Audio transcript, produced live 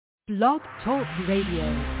Blog Talk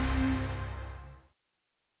Radio.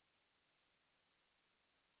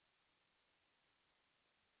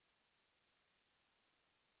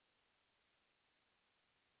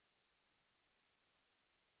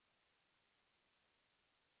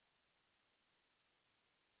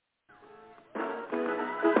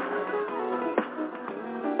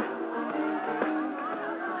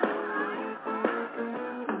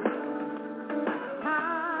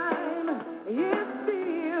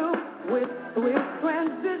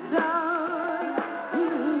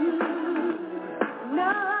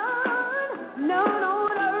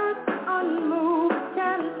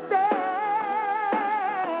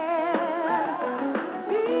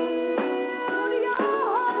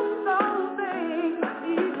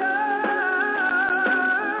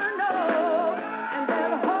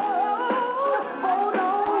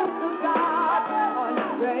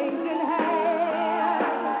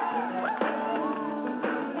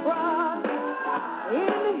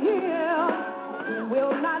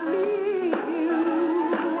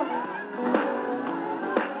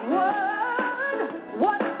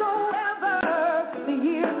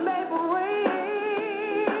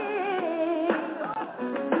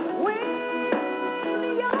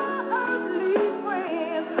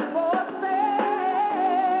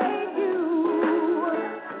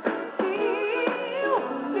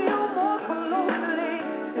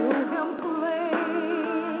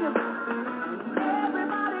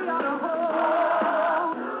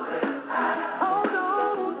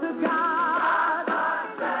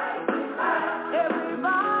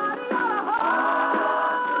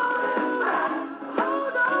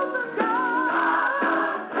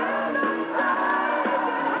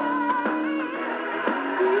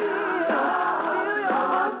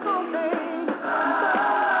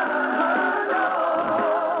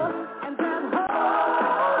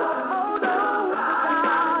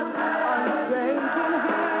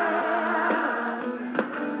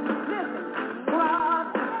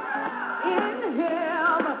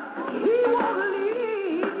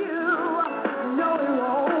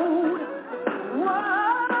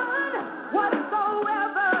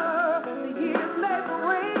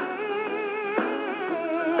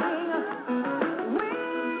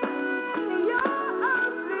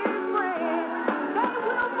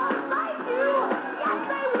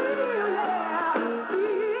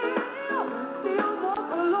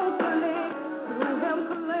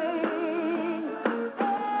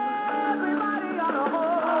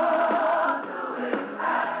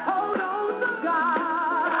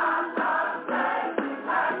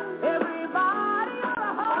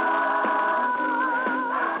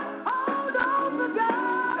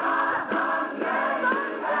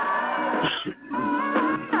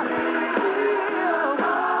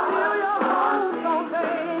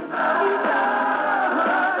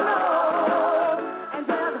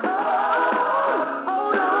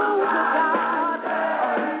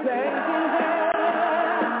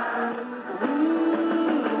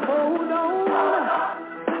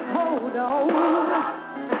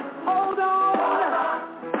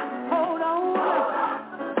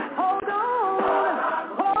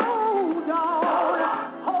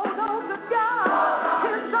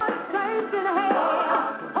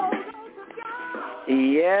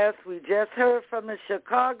 Yes, we just heard from the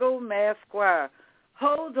Chicago Mass Choir.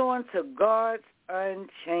 Hold on to God's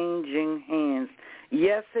unchanging hands.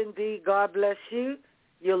 Yes, indeed. God bless you.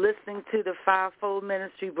 You're listening to the Fivefold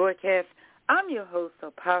Ministry broadcast. I'm your host,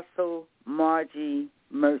 Apostle Margie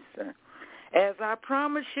Mercer. As I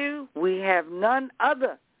promised you, we have none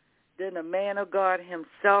other than the man of God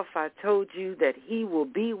himself. I told you that he will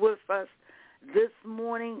be with us this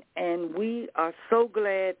morning, and we are so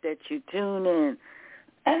glad that you tune in.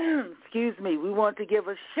 Excuse me. We want to give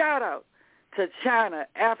a shout-out to China,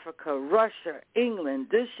 Africa, Russia, England,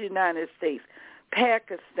 this United States,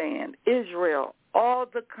 Pakistan, Israel, all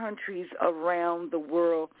the countries around the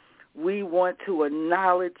world. We want to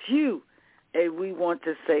acknowledge you, and we want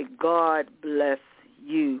to say God bless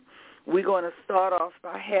you. We're going to start off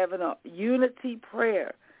by having a unity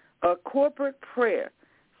prayer, a corporate prayer,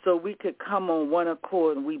 so we could come on one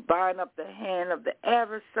accord. And we bind up the hand of the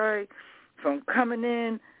adversary from coming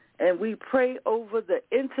in, and we pray over the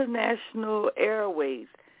international airways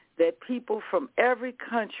that people from every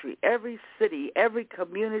country, every city, every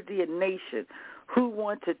community and nation who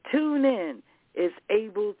want to tune in is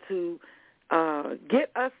able to get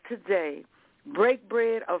us today, break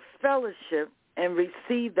bread of fellowship, and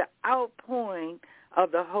receive the outpouring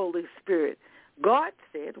of the Holy Spirit. God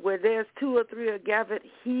said, where there's two or three are gathered,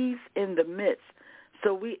 he's in the midst.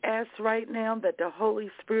 So we ask right now that the Holy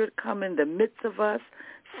Spirit come in the midst of us,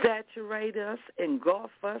 saturate us,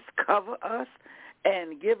 engulf us, cover us,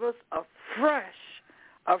 and give us a fresh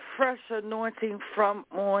anointing from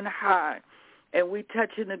on high. And we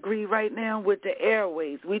touch and agree right now with the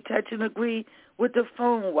airways. We touch and agree with the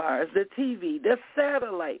phone wires, the TV, the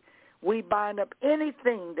satellite. We bind up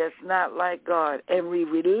anything that's not like God, and we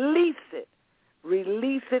release it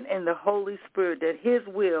in the Holy Spirit that his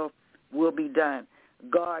will be done.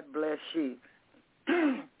 God bless you.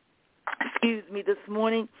 Excuse me, this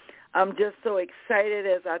morning I'm just so excited.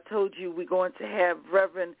 As I told you, we're going to have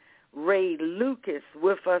Reverend Ray Lucas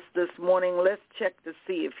with us this morning. Let's check to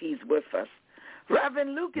see if he's with us.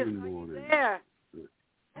 Reverend Lucas, are you there?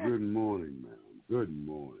 Good morning, ma'am. Good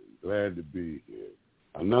morning. Glad to be here.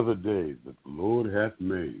 Another day that the Lord hath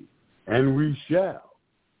made, and we shall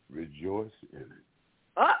rejoice in it.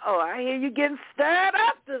 Uh-oh, I hear you getting stirred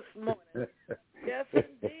up this morning. Yes,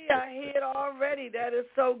 indeed. I hear it already. That is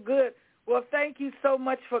so good. Well, thank you so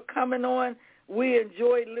much for coming on. We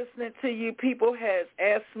enjoyed listening to you. People has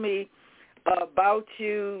asked me about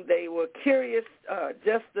you. They were curious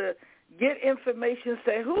just to get information,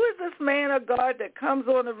 say, who is this man of God that comes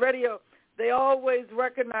on the radio? They always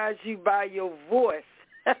recognize you by your voice.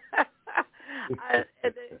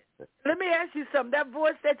 Let me ask you something. That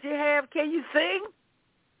voice that you have, can you sing?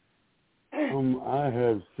 I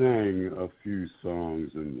have sang a few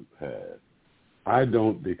songs in the past. I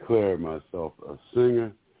don't declare myself a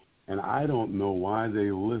singer, and I don't know why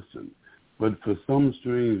they listen. But for some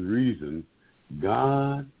strange reason,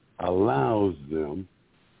 God allows them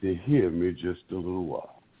to hear me just a little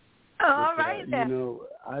while. Oh, all right then. You know,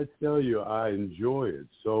 I tell you, I enjoy it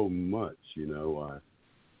so much.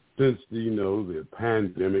 Since the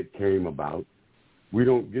pandemic came about, we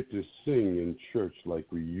don't get to sing in church like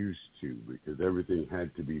we used to because everything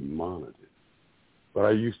had to be monitored. But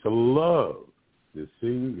I used to love to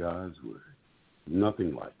sing God's word.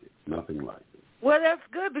 Nothing like it. Nothing like it. Well, that's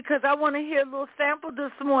good because I want to hear a little sample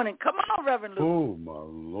this morning. Come on, Reverend Luke. Oh, my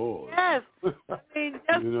Lord. Yes. I mean,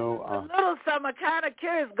 just a little something. I'm kind of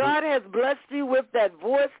curious. God has blessed you with that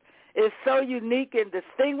voice. It's so unique and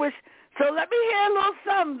distinguished. So let me hear a little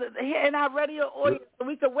something here in our radio audience so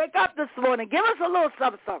we can wake up this morning. Give us a little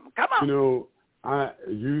something. Come on. I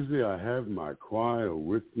have my choir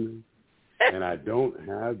with me, and I don't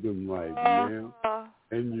have them right now,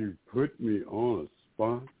 and you put me on a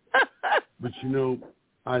spot. But,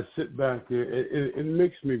 I sit back there. It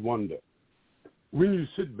makes me wonder. When you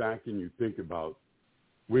sit back and you think about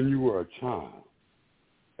when you were a child,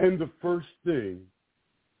 and the first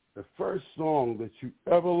song that you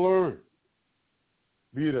ever learned,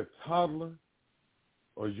 be it a toddler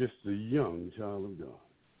or just a young child of God.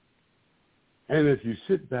 And if you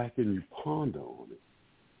sit back and you ponder on it,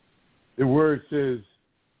 the word says,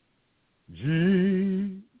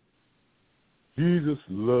 Jesus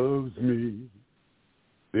loves me.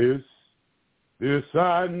 This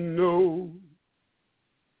I know.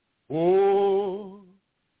 For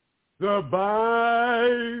the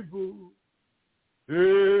Bible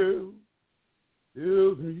tells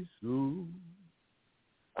me so.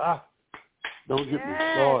 Don't get me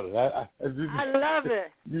started. I love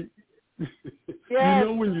it.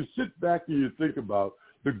 When you sit back and you think about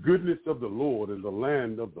the goodness of the Lord in the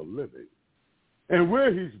land of the living and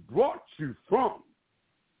where he's brought you from,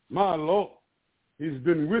 my Lord, he's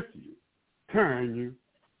been with you, carrying you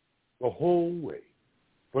the whole way.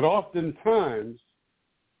 But oftentimes,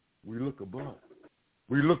 we look above.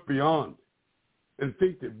 We look beyond and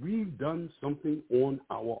think that we've done something on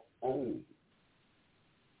our own.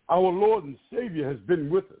 Our Lord and Savior has been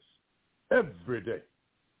with us every day.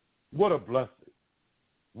 What a blessing.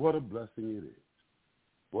 What a blessing it is.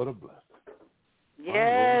 What a blessing.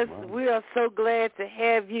 Yes, we are so glad to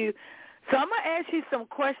have you. So I'm going to ask you some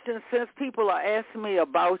questions since people are asking me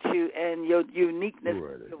about you and your uniqueness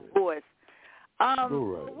of your voice.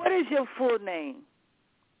 What is your full name?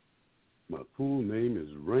 My full name is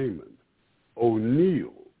Raymond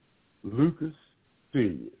O'Neal Lucas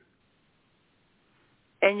Sr.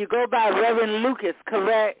 And you go by Reverend Lucas,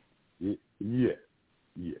 correct? Yes.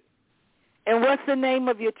 And what's the name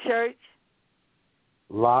of your church?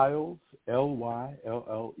 Lyles,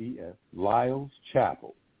 Lylles, Lyles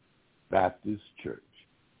Chapel Baptist Church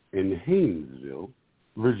in Haynesville,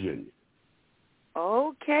 Virginia.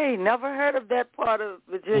 Okay, never heard of that part of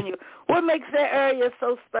Virginia. What makes that area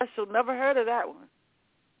so special? Never heard of that one.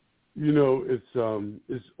 It's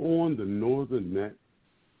on the northern neck,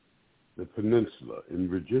 the peninsula in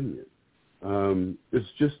Virginia.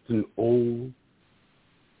 It's just an old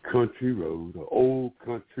country road, an old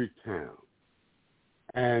country town.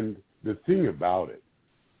 And the thing about it,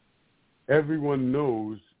 everyone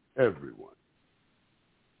knows everyone.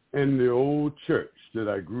 And the old church that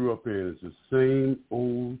I grew up in is the same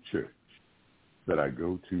old church that I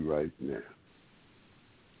go to right now.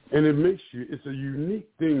 And it's a unique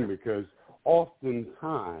thing because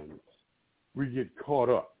oftentimes we get caught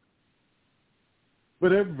up.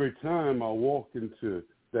 But every time I walk into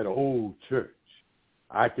that old church,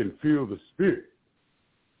 I can feel the Spirit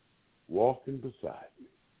walking beside me.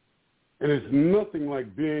 And it's nothing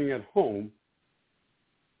like being at home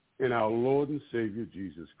in our Lord and Savior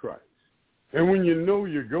Jesus Christ. And when you know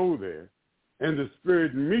you go there and the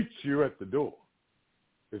Spirit meets you at the door,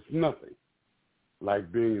 it's nothing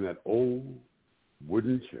like being in that old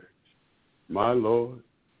wooden church. My Lord,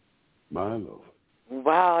 my Lord.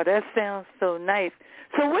 Wow, that sounds so nice.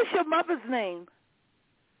 So what's your mother's name?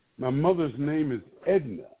 My mother's name is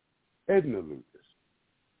Edna Lucas.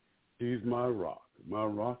 She's my rock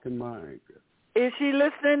and my anchor. Is she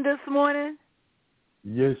listening this morning?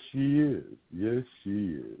 Yes, she is. Yes,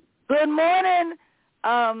 she is. Good morning,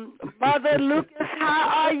 Mother Lucas. How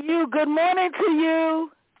are you? Good morning to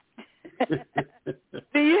you.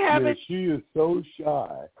 Do you have it? She is so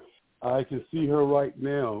shy. I can see her right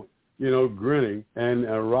now, grinning and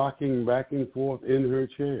rocking back and forth in her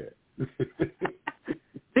chair.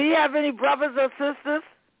 Do you have any brothers or sisters?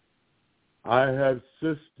 I have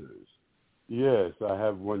sisters. Yes, I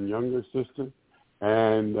have one younger sister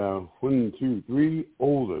and 3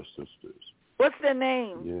 older sisters. What's their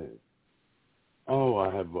name? Yes. Oh, I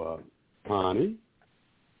have Connie.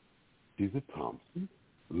 She's a Thompson.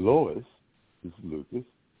 Lois is Lucas.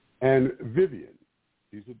 And Vivian.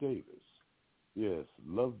 She's a Davis. Yes,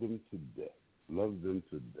 love them to death. Love them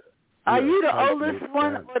to death. Are you the oldest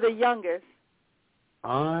one or the youngest?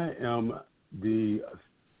 I am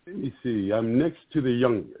I'm next to the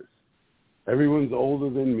youngest. Everyone's older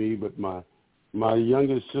than me, but my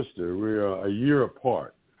youngest sister, we're a year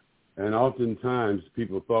apart. And oftentimes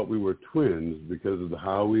people thought we were twins because of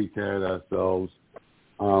how we carried ourselves.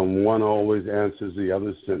 One always answers the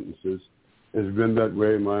other's sentences. It's been that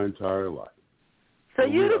way my entire life. So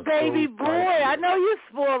you're the baby boy. I know you're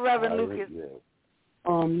spoiled, Reverend Lucas.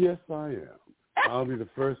 Yes, I am. I'll be the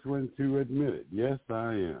first one to admit it. Yes,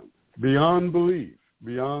 I am. Beyond belief.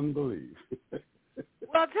 Beyond belief.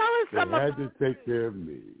 Well, tell us something about you. They had to take care of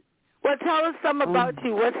me. Well, tell us something about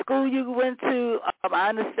you. What school you went to? I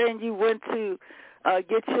understand you went to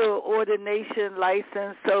get your ordination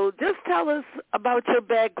license. So just tell us about your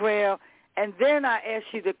background, and then I ask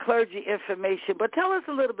you the clergy information. But tell us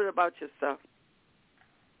a little bit about yourself.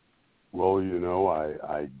 Well,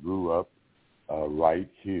 I grew up right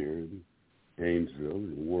here in Gainesville,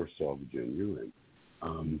 in Warsaw, Virginia,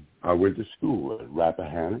 and I went to school at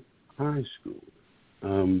Rappahannock High School.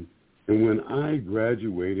 And when I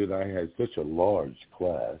graduated, I had such a large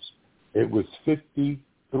class. It was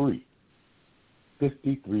 53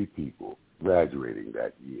 people graduating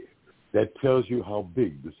that year. That tells you how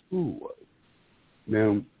big the school was.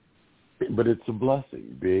 Now, but it's a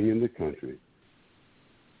blessing being in the country.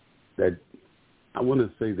 That I want to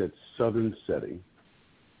say that southern setting,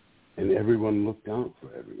 and everyone looked out for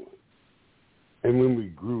everyone. And when we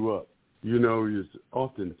grew up,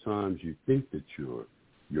 oftentimes you think that you're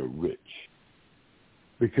rich,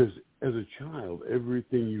 because as a child,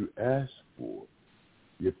 everything you ask for,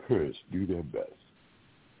 your parents do their best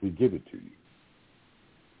to give it to you.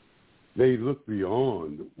 They look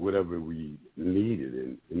beyond whatever we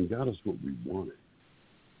needed and got us what we wanted.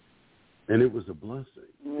 And it was a blessing.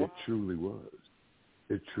 It truly was.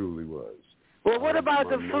 It truly was. Well, what about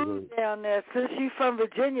the food down there? Since you're from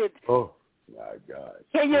Virginia. Oh, my gosh.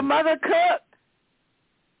 Can your mother cook?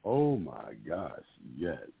 Oh, my gosh,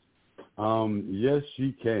 yes. Yes,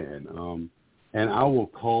 she can. And I will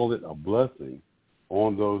call it a blessing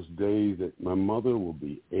on those days that my mother will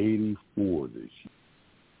be 84 this year.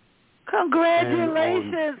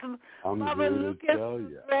 Congratulations, Mother Lucas.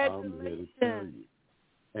 I'm here to tell you.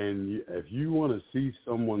 And if you want to see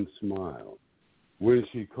someone smile, when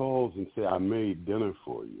she calls and say, I made dinner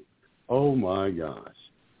for you, oh, my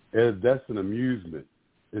gosh, that's an amusement.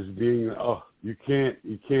 It's being, you can't,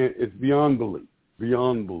 it's beyond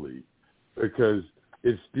belief, because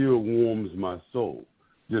it still warms my soul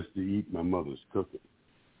just to eat my mother's cooking.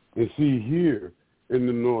 And see, here in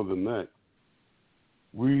the Northern Neck,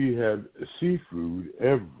 we have seafood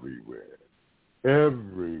everywhere.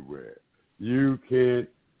 You can't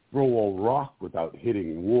throw a rock without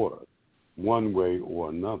hitting water one way or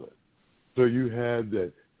another. So you have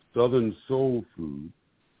that Southern soul food,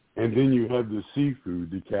 and then you have the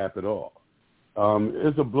seafood to cap it off.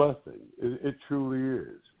 It's a blessing. It truly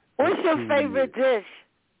is. What's your favorite dish?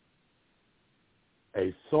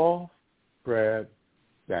 A soft crab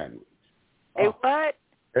sandwich. A what?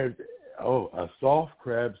 And, a soft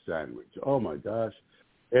crab sandwich. Oh, my gosh.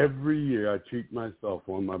 Every year I treat myself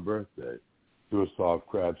on my birthday to a soft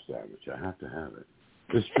crab sandwich. I have to have it.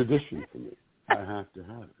 It's tradition for me. I have to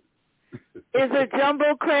have it. Is it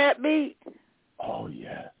jumbo crab meat? Oh,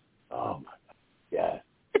 yes. Oh, my God.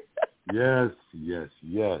 Yes.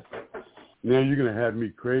 yes. Now you're going to have me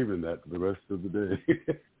craving that for the rest of the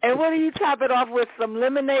day. And what do you top it off with, some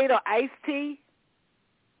lemonade or iced tea?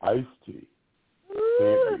 Iced tea.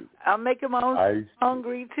 Ooh, I'm making my own iced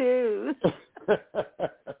hungry, too.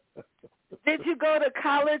 Did you go to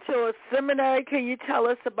college or a seminary? Can you tell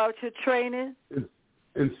us about your training?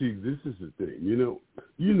 And see, this is the thing. You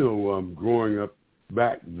know, growing up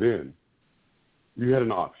back then, you had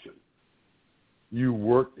an option. You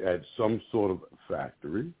worked at some sort of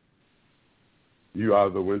factory. You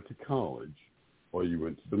either went to college or you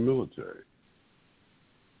went to the military.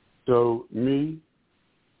 So me,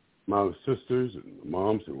 my sisters and my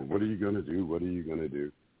mom said, well, what are you going to do? What are you going to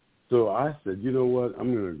do? So I said, you know what?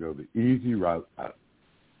 I'm going to go the easy route out.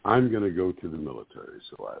 I'm going to go to the military.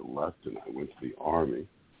 So I left and I went to the Army.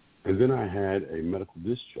 And then I had a medical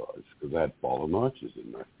discharge because I had fallen arches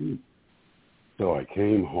in my feet. So I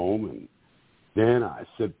came home and then I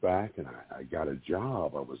sit back and I got a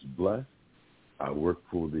job. I was blessed. I worked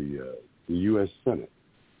for the U.S. Senate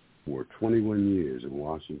for 21 years in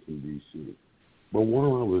Washington, D.C. But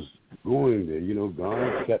while I was going there, you know,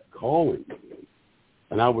 God kept calling me.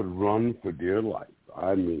 And I would run for dear life.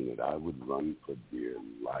 I mean it. I would run for dear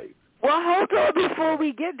life. Well, hold on before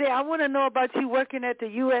we get there. I want to know about you working at the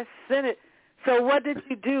U.S. Senate. So what did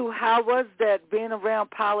you do? How was that, being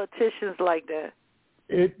around politicians like that?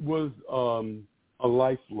 It was a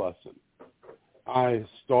life lesson. I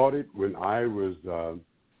started when I was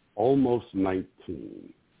almost 19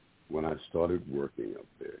 when I started working up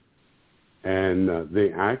there. And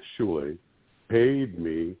they actually paid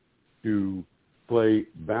me to play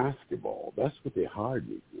basketball. That's what they hired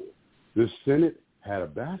me for. The Senate had a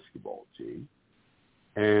basketball team,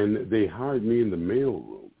 and they hired me in the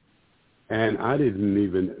mailroom. And I didn't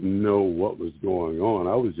even know what was going on.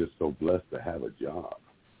 I was just so blessed to have a job.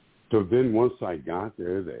 So then once I got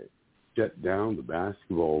there, they shut down the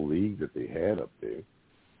basketball league that they had up there,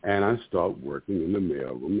 and I started working in the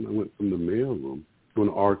mailroom. And I went from the mailroom to an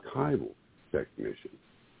archival technician.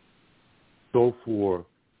 So for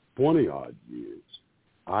 20-odd years,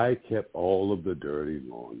 I kept all of the dirty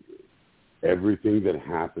laundry. Everything that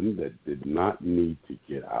happened that did not need to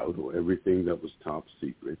get out, or everything that was top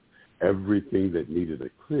secret, everything that needed a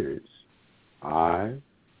clearance, I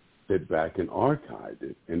sit back and archived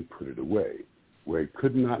it and put it away where it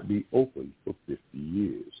could not be opened for 50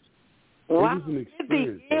 years. Wow. It was an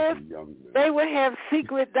experience as a young man. They would have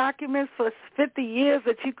secret documents for 50 years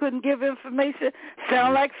that you couldn't give information.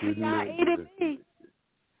 Sound like CIA to me.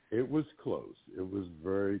 It was close. It was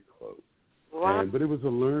very close. Wow. But it was a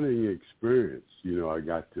learning experience. You know, I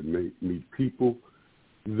got to meet people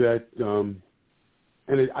that,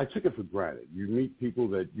 I took it for granted. You meet people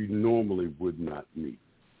that you normally would not meet.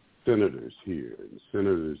 Senators here and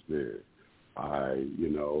senators there. I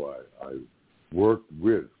worked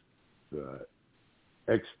with the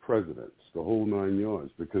ex-presidents, the whole 9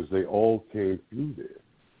 yards, because they all came through there.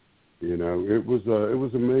 You know, it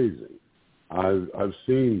was amazing. I've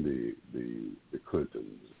seen the Clintons.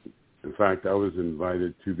 In fact, I was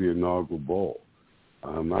invited to the inaugural ball.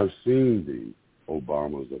 I've seen the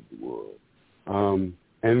Obamas of the world.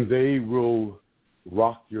 And they will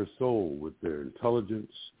rock your soul with their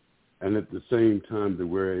intelligence and at the same time the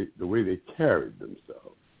way they carried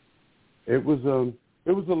themselves. It was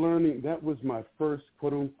a learning. That was my first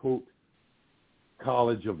quote-unquote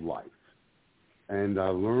college of life. And I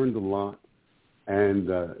learned a lot. And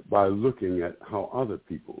by looking at how other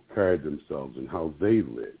people carried themselves and how they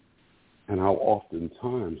lived, and how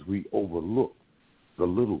oftentimes we overlook the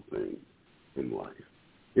little things in life.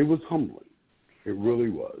 It was humbling. It really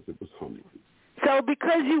was. It was humbling. So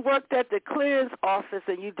because you worked at the clearance office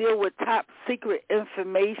and you deal with top secret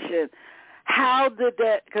information, how did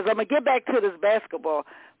that, because I'm going to get back to this basketball,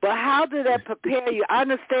 but how did that prepare you? I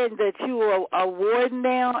understand that you are a warden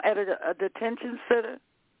now at a detention center.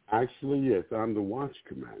 Actually, yes. I'm the watch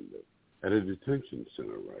commander at a detention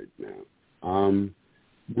center right now.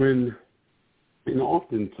 And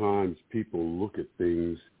oftentimes people look at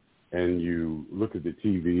things and you look at the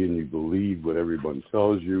TV and you believe what everyone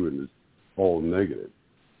tells you and it's all negative.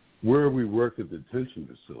 Where we work at the detention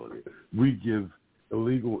facility, we give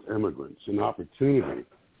illegal immigrants an opportunity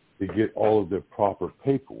to get all of their proper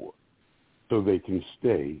paperwork so they can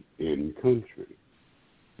stay in country.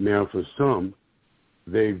 Now, for some,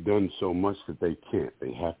 they've done so much that they can't.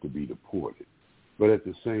 They have to be deported. but at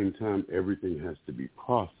the same time, everything has to be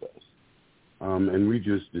processed. And we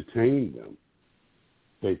just detain them,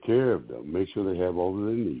 take care of them, make sure they have all of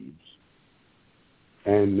their needs,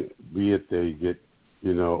 and be it they get,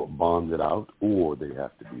 bonded out or they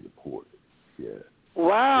have to be deported. Yeah.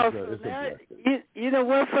 Wow. It's a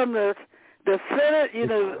went from the Senate,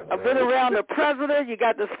 I've been around the president, you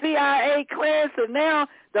got the CIA clearance, and now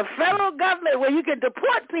the federal government where you can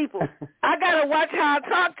deport people. I got to watch how I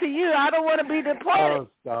talk to you. I don't want to be deported. Oh,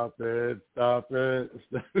 stop it. So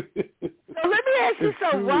let me ask you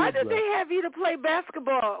something. Why did they have you to play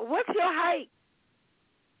basketball? What's your height?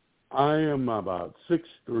 I am about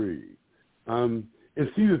 6'3". And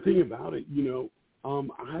see, the thing about it,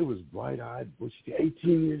 I was bright-eyed,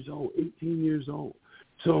 18 years old.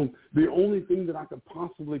 So the only thing that I could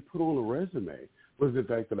possibly put on a resume was the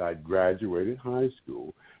fact that I'd graduated high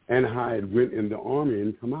school and I had went in the Army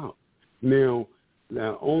and come out. Now,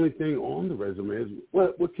 the only thing on the resume is,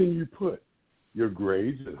 what can you put? Your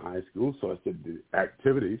grades in high school. So I said the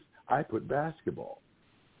activities. I put basketball,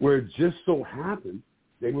 where it just so happened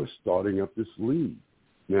they were starting up this league.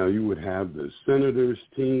 Now, you would have the Senators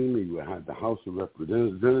team. You would have the House of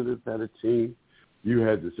Representatives had a team. You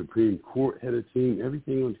had the Supreme Court had a team.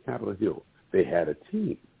 Everything on Capitol Hill, they had a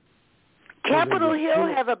team. Capitol Hill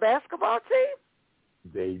have a basketball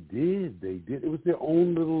team? They did. It was their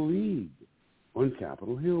own little league on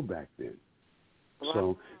Capitol Hill back then. Wow.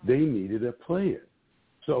 So they needed a player.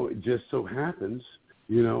 So it just so happens,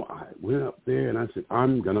 I went up there and I said,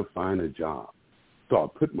 I'm going to find a job. So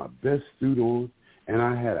I put my best suit on, and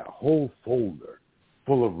I had a whole folder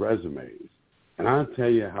full of resumes. And I'll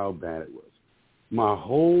tell you how bad it was. My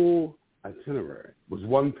whole itinerary was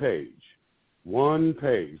one page. One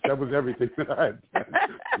page. That was everything that I had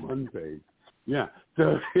done. One page. Yeah.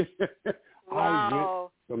 So wow. I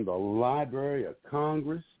went from the Library of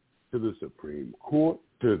Congress to the Supreme Court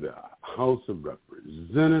to the House of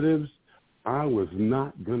Representatives. I was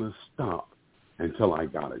not going to stop until I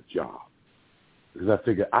got a job, because I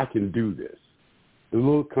figured I can do this. The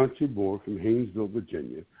little country boy from Haynesville,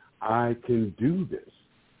 Virginia, I can do this.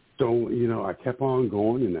 So, I kept on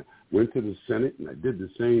going, and I went to the Senate, and I did the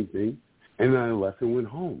same thing, and then I left and went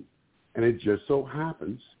home. And it just so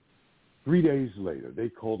happens, 3 days later, they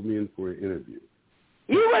called me in for an interview.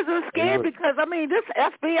 You wasn't scared because, this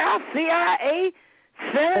FBI, CIA,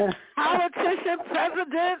 Senate, politician,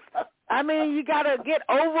 president, you got to get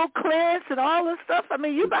Oval clearance and all this stuff.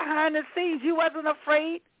 You behind the scenes. You wasn't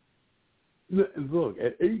afraid? Look,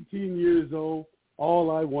 at 18 years old,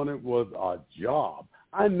 all I wanted was a job.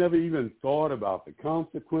 I never even thought about the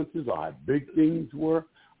consequences or how big things were.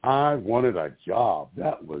 I wanted a job.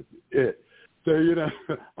 That was it. So,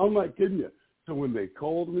 I'm not kidding you. So when they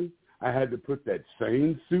called me, I had to put that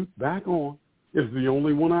same suit back on. It's the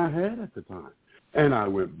only one I had at the time. And I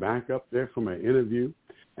went back up there for my interview,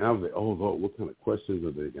 and I was like, oh, Lord, what kind of questions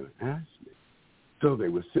are they going to ask me? So they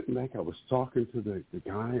were sitting back. I was talking to the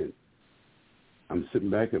guy, and I'm sitting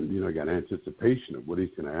back and, I got anticipation of what he's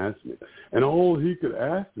going to ask me. And all he could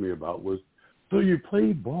ask me about was, so you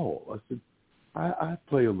played ball? I said, I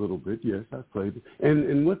play a little bit. Yes, I played.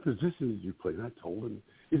 And what position did you play? And I told him.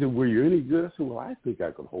 He said, were you any good? I said, well, I think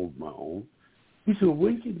I could hold my own. He said,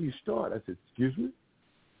 when can you start? I said, excuse me?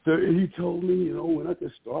 So he told me, when I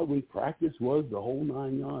could start, when practice was, the whole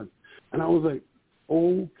 9 yards. And I was like,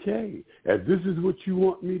 okay, if this is what you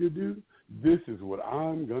want me to do, this is what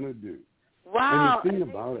I'm going to do. Wow. And the thing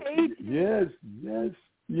about it,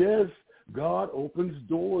 yes, God opens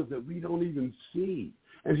doors that we don't even see.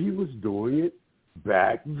 And he was doing it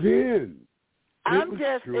back then. I'm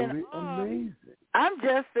just in awe. Amazing. I'm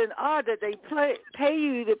just in awe that they pay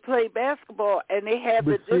you to play basketball, and they have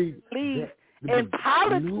the different leagues and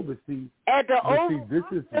politics at the Oval. This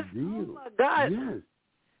is the deal. Oh, my God. Yes.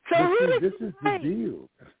 So this is the deal.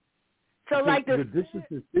 So this is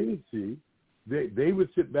the thing, see. They would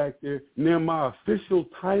sit back there. Now, my official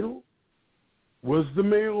title was the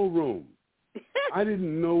mailroom. I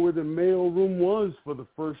didn't know where the mailroom was for the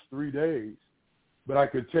first 3 days, but I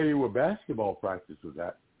could tell you where basketball practice was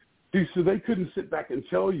at. See, so they couldn't sit back and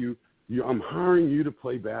tell you, I'm hiring you to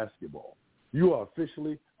play basketball. You are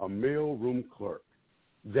officially a mailroom clerk.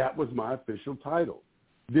 That was my official title.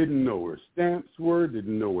 Didn't know where stamps were,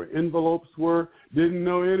 didn't know where envelopes were, didn't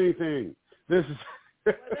know anything. This is...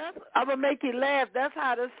 I'm going to make you laugh. That's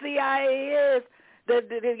how the CIA is.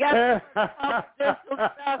 They got stuff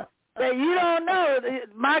that you don't know.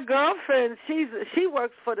 My girlfriend, she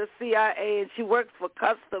works for the CIA, and she works for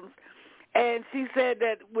Customs. And she said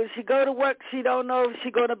that when she go to work, she don't know if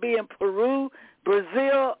she's going to be in Peru,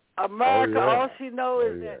 Brazil, America, all she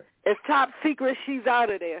knows is that it's top secret. She's out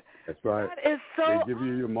of there. That's right. That is so. They give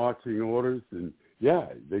you your marching orders, and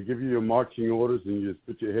they give you your marching orders, and you just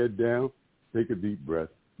put your head down, take a deep breath,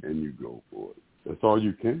 and you go for it. That's all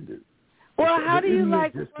you can do. Well, how do you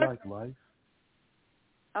like? Just like life.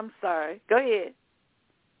 I'm sorry. Go ahead.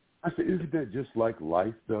 I said, isn't that just like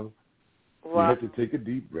life, though? Wow. You have to take a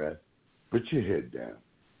deep breath, put your head down,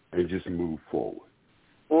 and just move forward.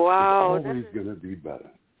 Wow. It's always going to be better.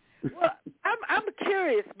 Well, I'm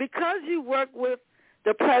curious, because you work with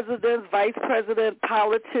the presidents, vice president,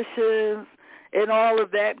 politicians, and all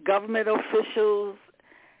of that, government officials.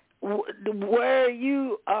 Were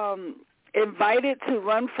you invited to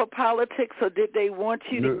run for politics, or did they want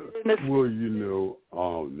you to get in this? Well,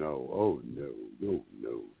 no.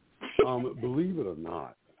 Believe it or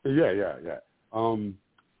not,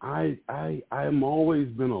 I'm always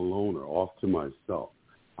been a loner, off to myself.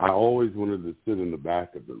 I always wanted to sit in the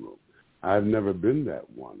back of the room. I've never been that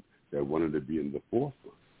one that wanted to be in the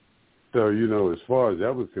forefront. So, as far as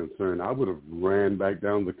that was concerned, I would have ran back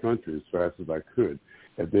down the country as fast as I could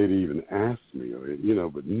if they'd even asked me,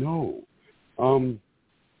 but no.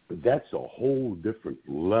 That's a whole different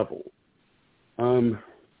level. And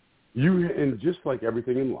just like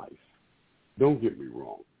everything in life, don't get me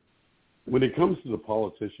wrong. When it comes to the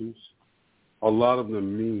politicians, a lot of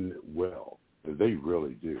them mean well. They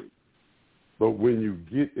really do. But when you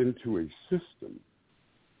get into a system,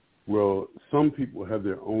 well, some people have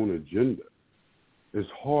their own agenda. It's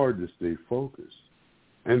hard to stay focused.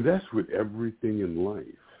 And that's with everything in life.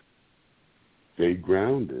 Stay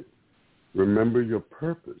grounded. Remember your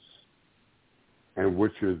purpose and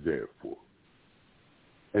what you're there for.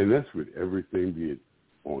 And that's with everything, be it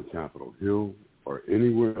on Capitol Hill or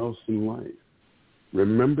anywhere else in life.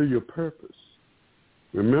 Remember your purpose.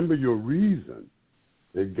 Remember your reason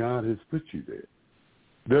that God has put you there.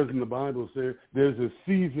 Doesn't the Bible say there's a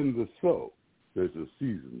season to sow? There's a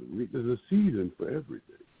season to reap. There's a season for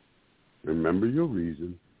everything. Remember your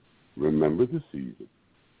reason. Remember the season.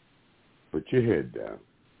 Put your head down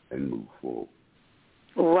and move forward.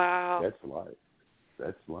 Wow. That's life.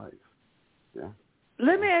 That's life. Yeah.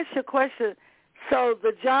 Let me ask you a question. So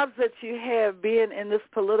the jobs that you have, being in this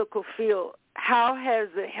political field, how has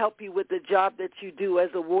it helped you with the job that you do as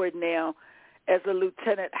a ward now, as a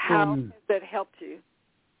lieutenant? How has that helped you?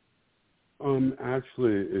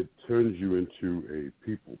 Actually, it turns you into a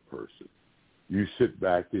people person. You sit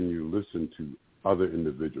back and you listen to other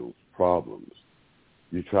individuals' problems.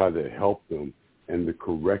 You try to help them in the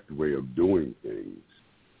correct way of doing things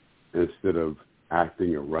instead of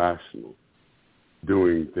acting irrational,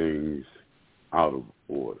 doing things out of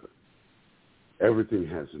order. Everything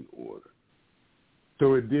has an order.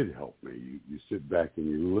 So it did help me. You sit back and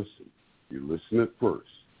you listen. You listen at first.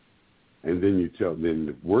 And then then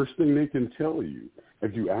the worst thing they can tell you,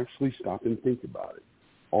 if you actually stop and think about it,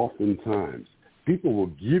 oftentimes people will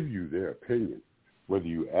give you their opinion, whether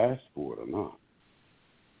you ask for it or not.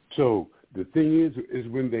 So the thing is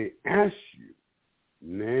when they ask you,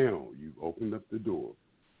 now you've opened up the door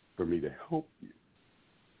for me to help you.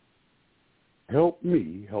 Help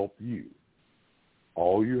me help you.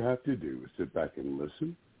 All you have to do is sit back and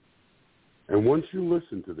listen. And once you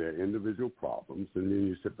listen to their individual problems, and then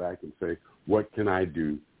you sit back and say, what can I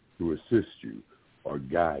do to assist you or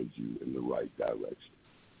guide you in the right direction?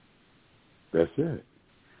 That's it.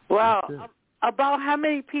 Wow. That's it. About how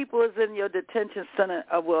many people is in your detention center?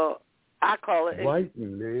 Well, I call it. Right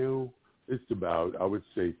now, it's about, I would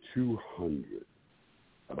say, 200.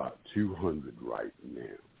 About 200 right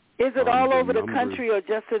now. Is it all over the country or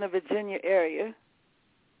just in the Virginia area?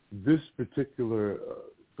 This particular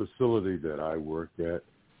facility that I work at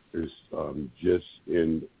is just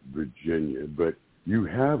in Virginia, but you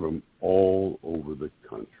have them all over the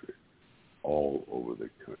country, all over the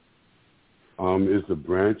country. It's a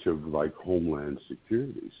branch of like Homeland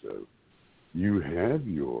Security. So you have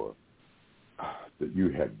you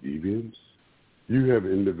have deviants, you have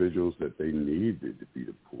individuals that they needed to be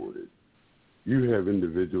deported. You have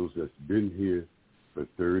individuals that's been here for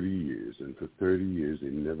 30 years, and for 30 years they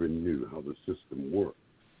never knew how the system worked.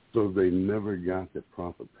 So they never got the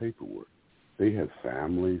proper paperwork. They have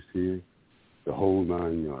families here, the whole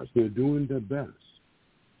 9 yards. They're doing their best.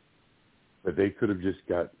 But they could have just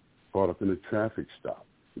got caught up in a traffic stop.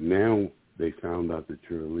 Now they found out that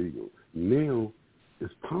you're illegal. Now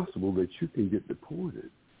it's possible that you can get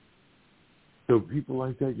deported. So people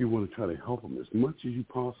like that, you want to try to help them as much as you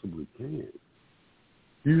possibly can.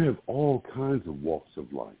 You have all kinds of walks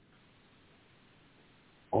of life.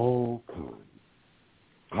 All kinds.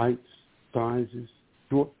 Heights, sizes,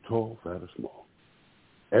 short, tall, fat, or small.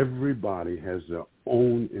 Everybody has their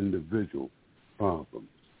own individual problems.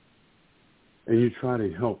 And you try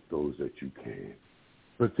to help those that you can.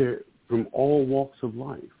 But they're from all walks of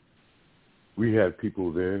life. We had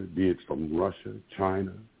people there, be it from Russia,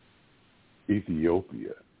 China,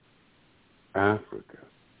 Ethiopia, Africa.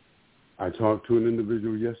 I talked to an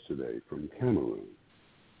individual yesterday from Cameroon,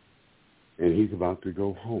 and he's about to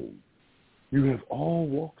go home. You have all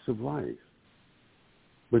walks of life.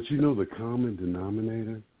 But you know the common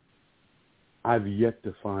denominator? I've yet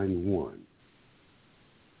to find one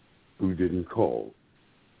who didn't call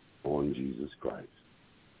on Jesus Christ.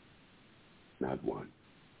 Not one.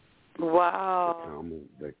 Wow.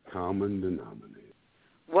 The common denominator.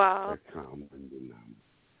 Wow. The common denominator.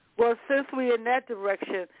 Well, since we're in that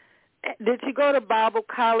direction, did you go to Bible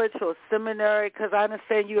college or seminary? Because I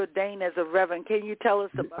understand you ordained as a reverend. Can you tell us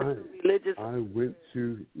about the religious? I went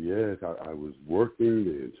to, yes, I was working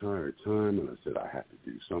the entire time, and I said I have to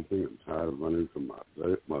do something. I'm tired of running from my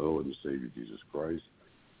Lord and Savior, Jesus Christ.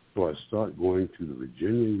 So I started going to the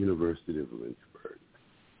Virginia University of Lynchburg.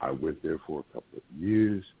 I went there for a couple of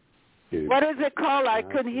years. What is it called? I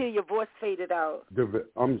couldn't hear your voice faded out.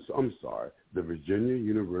 I'm sorry. The Virginia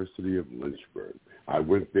University of Lynchburg. I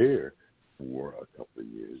went there for a couple of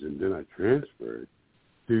years, and then I transferred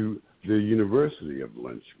to the University of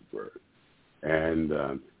Lynchburg.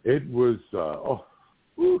 And it was,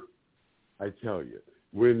 I tell you,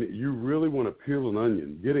 when you really want to peel an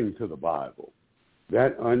onion, getting to the Bible,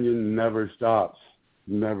 that onion never stops,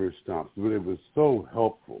 never stops. But it was so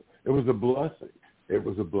helpful. It was a blessing. It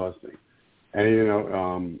was a blessing. And, you know,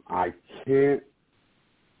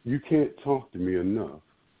 you can't talk to me enough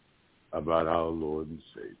about our Lord and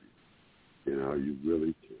Savior. You know, you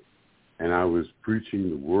really can't. And I was preaching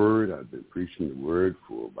the Word. I've been preaching the Word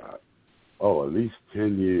for about, at least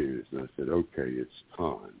 10 years. And I said, okay, it's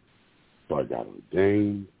time. So I got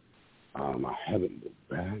ordained. I haven't looked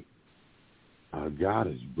back. God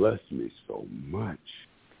has blessed me so much.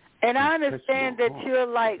 And I understand that you're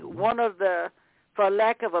like one of the, for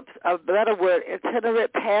lack of a better word,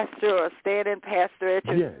 itinerant pastor or stand-in pastor at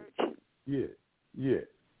your church.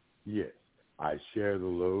 Yes. I share the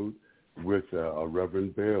load with a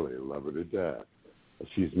Reverend Bailey. I love her to death.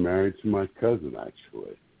 She's married to my cousin,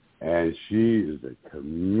 actually, and she is a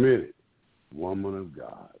committed woman of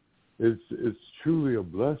God. It's truly a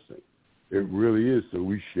blessing. It really is. So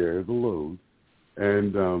we share the load,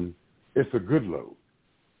 and it's a good load.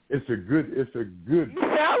 It's a good. You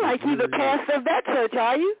sound like you're the pastor of that church,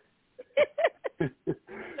 are you?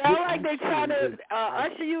 Sound like they're trying to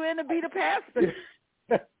usher you in to be the pastor.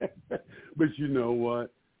 But you know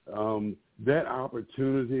what? That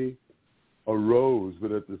opportunity arose,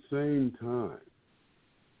 but at the same time,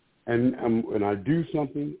 and when I do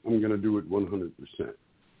something, I'm going to do it 100%.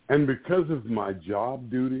 And because of my job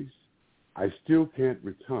duties, I still can't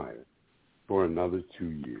retire for another 2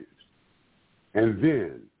 years. And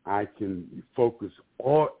then I can focus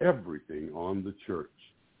everything on the church.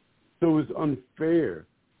 So it's unfair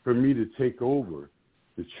for me to take over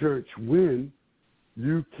the church when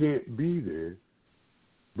you can't be there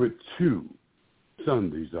but 2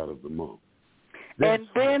 Sundays out of the month. And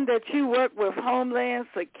then that you work with Homeland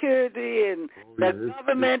Security and the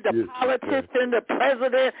government, the politician, the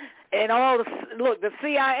president, and all the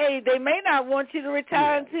CIA, they may not want you to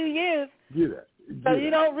retire in 2 years. So you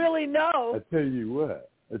don't really know. I tell you what.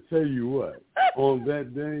 on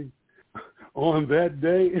that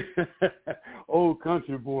day, old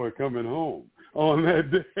country boy coming home. On that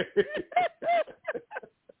day.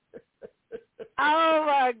 Oh,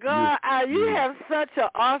 my God. You have such an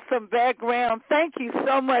awesome background. Thank you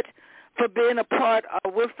so much for being a part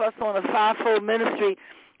with us on the Fivefold Ministry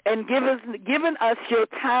and giving us your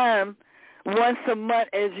time once a month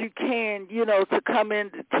as you can, to come in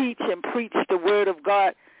to teach and preach the Word of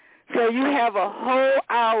God. So you have a whole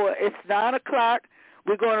hour. It's 9 o'clock.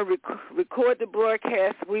 We're going to record the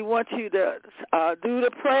broadcast. We want you to do the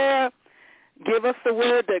prayer, give us the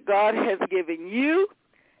word that God has given you.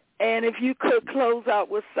 And if you could close out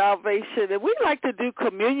with salvation. And we'd like to do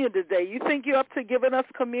communion today. You think you're up to giving us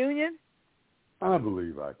communion? I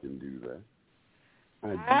believe I can do that.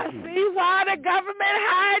 I see why the government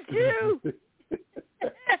hired you.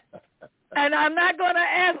 And I'm not going to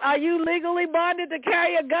ask, are you legally bonded to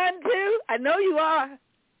carry a gun too? I know you are.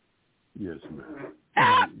 Yes, ma'am.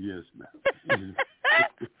 Yes, ma'am.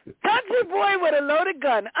 Country boy with a loaded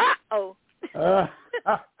gun. Uh-oh.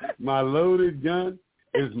 My loaded gun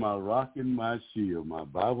is my rock and my shield, my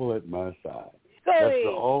Bible at my side. That's the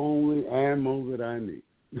only ammo that I need.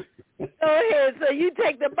 Go ahead. So you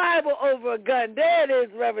take the Bible over a gun. There it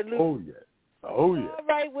is, Reverend Luke. Oh, yes. Oh, yeah. All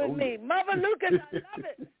right with me. Yeah. Mother Lucas, I love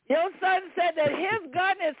it. Your son said that his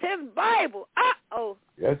gun is his Bible. Uh-oh.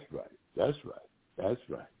 That's right. That's right. That's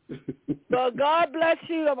right. So God bless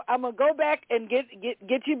you. I'm going to go back and get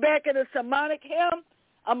you back in a sermonic hymn.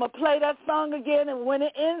 I'm going to play that song again, and when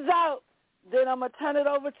it ends out, then I'm going to turn it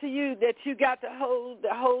over to you that you got the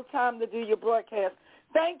whole time to do your broadcast.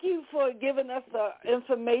 Thank you for giving us the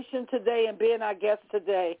information today and being our guest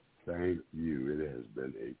today. Thank you. It has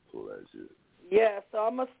been a pleasure. Yeah, so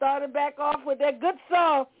I'm going to start it back off with that good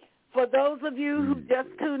song. For those of you who just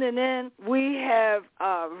tuning in, we have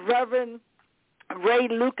Reverend Ray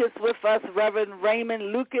Lucas with us, Reverend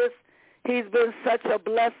Raymond Lucas. He's been such a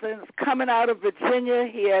blessing. Coming out of Virginia,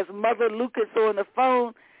 he has Mother Lucas on the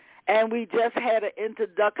phone, and we just had an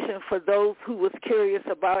introduction for those who was curious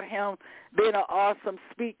about him being an awesome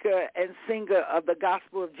speaker and singer of the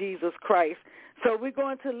gospel of Jesus Christ. So we're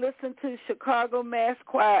going to listen to Chicago Mass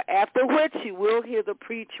Choir, after which you will hear the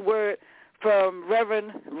preach word from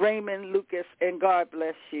Reverend Raymond Lucas, and God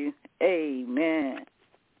bless you. Amen.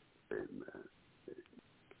 Amen.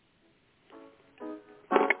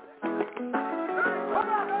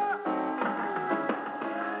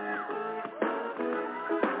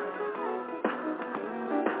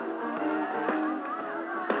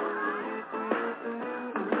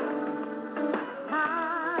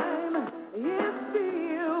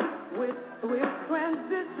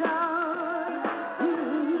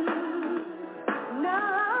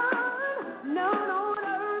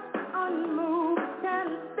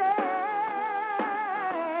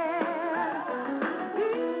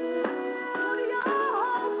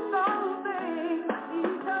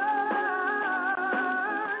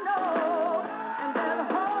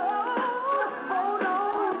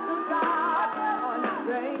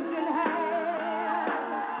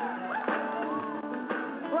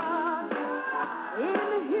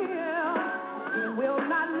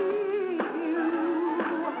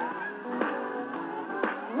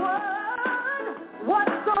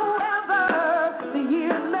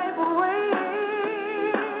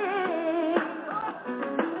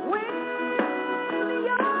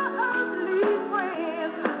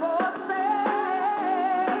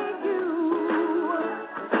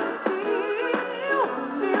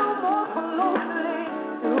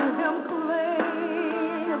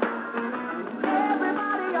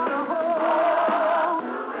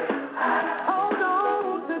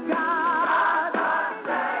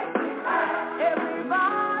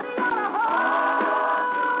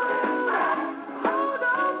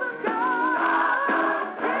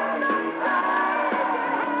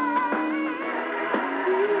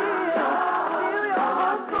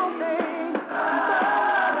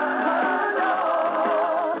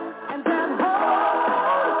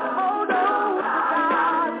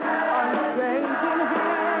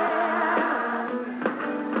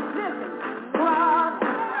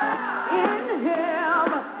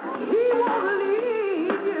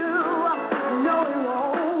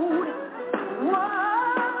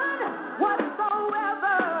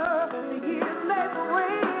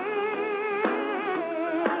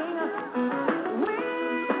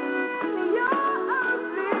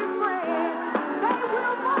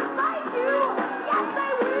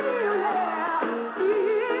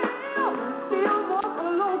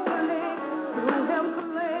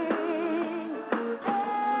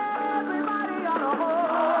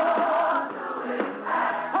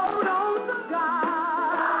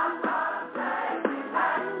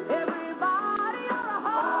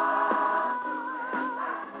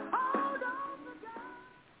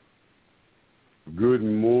 Good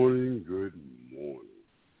morning, good morning.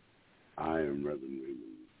 I am Reverend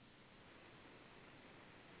Raymond.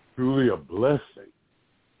 Truly a blessing.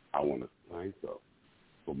 I want to thank her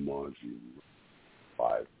for Margie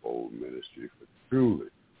Fivefold Ministry for truly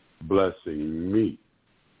blessing me.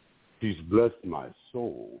 She's blessed my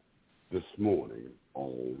soul this morning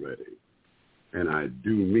already. And I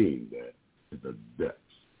do mean that to the depths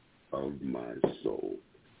of my soul.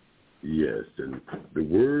 Yes, and the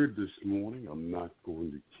word this morning, I'm not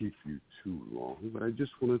going to keep you too long, but I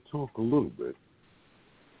just want to talk a little bit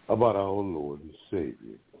about our Lord and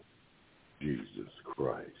Savior, Jesus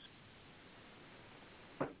Christ.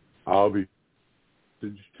 I'll be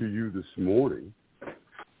to you this morning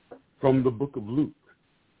from the book of Luke,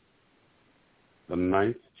 the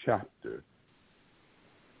 9th chapter,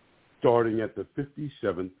 starting at the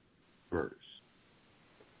 57th verse.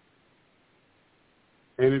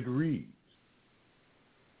 And it reads,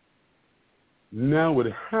 "Now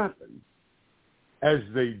it happened, as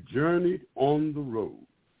they journeyed on the road,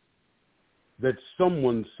 that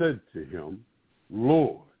someone said to him,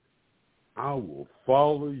 'Lord, I will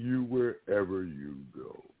follow you wherever you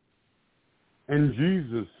go. And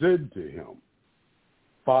Jesus said to him,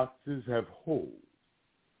 foxes have holes,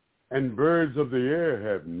 and birds of the air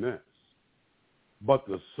have nests, but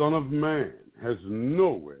the Son of Man has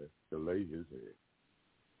nowhere to lay his head.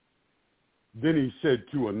 Then he said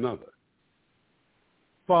to another,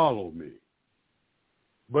 follow me.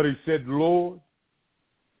 But he said, Lord,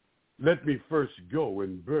 let me first go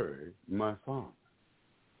and bury my father.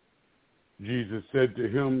 Jesus said to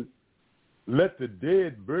him, let the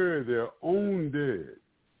dead bury their own dead,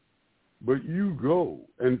 but you go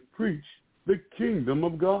and preach the kingdom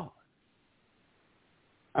of God.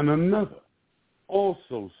 And another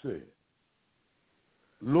also said,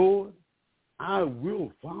 Lord, I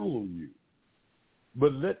will follow you,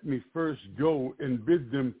 but let me first go and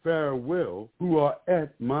bid them farewell who are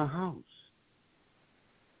at my house.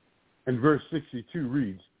 And verse 62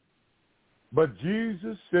 reads, but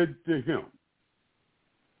Jesus said to him,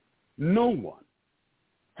 no one,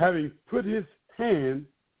 having put his hand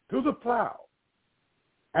to the plow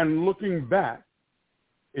and looking back,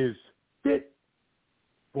 is fit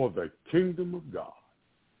for the kingdom of God.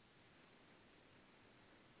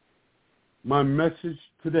 My message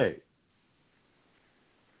today,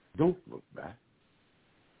 don't look back.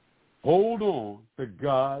 Hold on to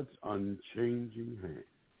God's unchanging hand.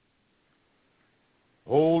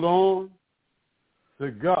 Hold on to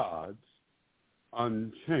God's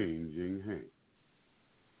unchanging hand.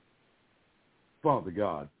 Father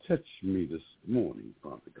God, touch me this morning,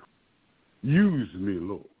 Father God. Use me,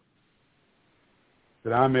 Lord,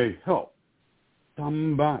 that I may help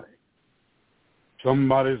somebody's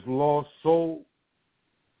lost soul,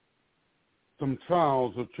 some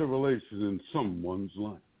trials or tribulations in someone's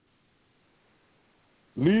life.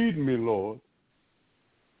 Lead me, Lord,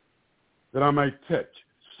 that I may touch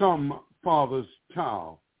some father's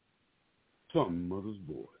child, some mother's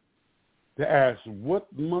boy, to ask, what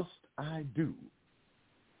must I do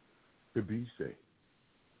to be saved?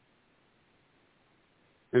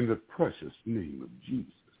 In the precious name of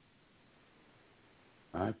Jesus,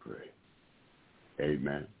 I pray.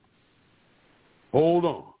 Amen. Hold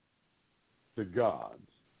on to God's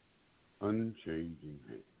unchanging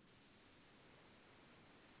hand.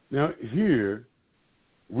 Now here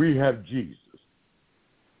we have Jesus.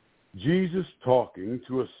 Jesus talking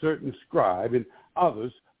to a certain scribe and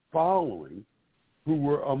others following who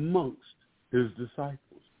were amongst his disciples.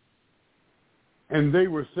 And they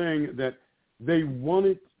were saying that they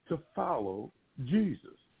wanted to follow Jesus.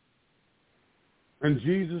 And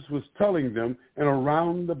Jesus was telling them in a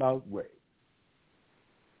roundabout way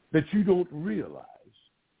that you don't realize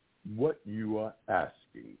what you are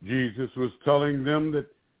asking. Jesus was telling them that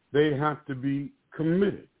they have to be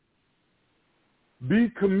committed. Be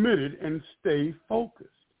committed and stay focused.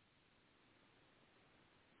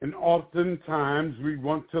 And oftentimes we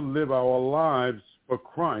want to live our lives for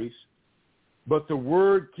Christ, but the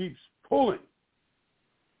word keeps pulling.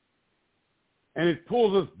 And it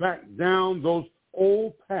pulls us back down those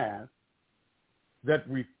old paths that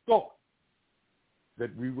we thought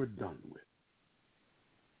that we were done with.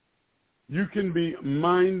 You can be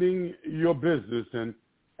minding your business, and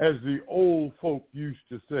as the old folk used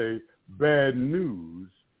to say, bad news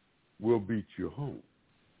will beat you home.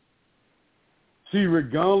 See,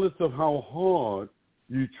 regardless of how hard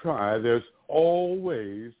you try, there's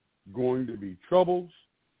always going to be troubles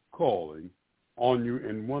calling on you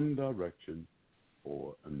in one direction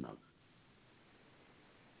or another.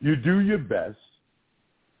 You do your best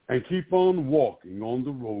and keep on walking on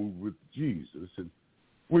the road with Jesus. And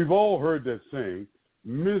we've all heard that saying,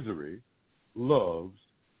 misery loves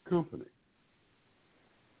company.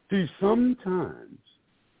 See, sometimes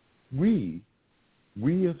we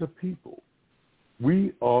as a people,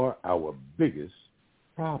 we are our biggest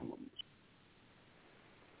problems.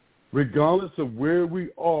 Regardless of where we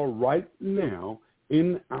are right now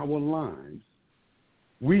in our lives,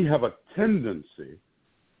 we have a tendency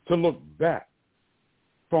to look back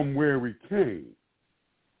from where we came,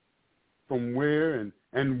 from where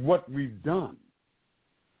and what we've done.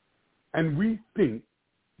 And we think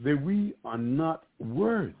that we are not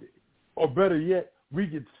worthy. Or better yet, we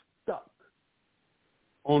get stuck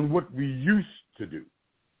on what we used to do.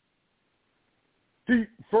 See,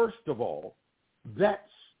 first of all, that's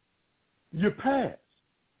your past.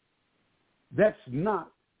 That's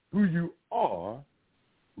not who you are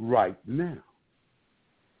right now.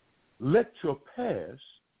 Let your past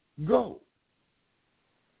go.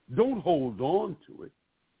 Don't hold on to it.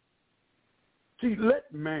 See,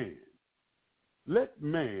 let man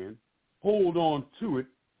hold on to it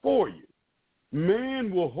for you.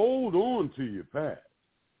 Man will hold on to your past.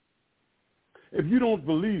 If you don't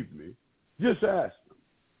believe me, just ask them.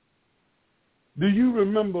 Do you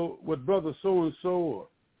remember what brother so-and-so or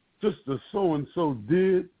sister so-and-so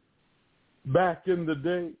did back in the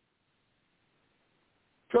day?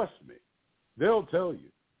 Trust me, they'll tell you.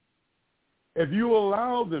 If you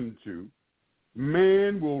allow them to,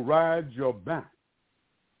 man will ride your back.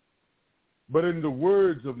 But in the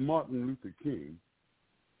words of Martin Luther King,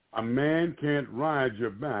 a man can't ride your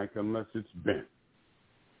back unless it's bent.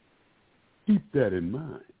 Keep that in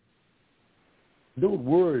mind. Don't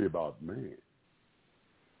worry about man.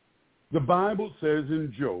 The Bible says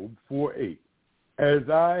in Job 4:8, as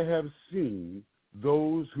I have seen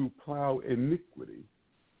those who plow iniquity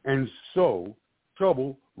and sow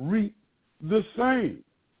trouble reap the same.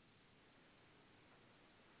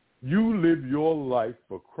 You live your life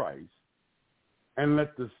for Christ and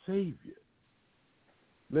let the Savior,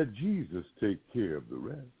 let Jesus take care of the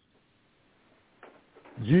rest.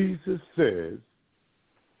 Jesus says,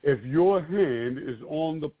 if your hand is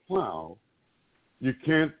on the plow, you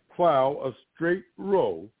can't plow a straight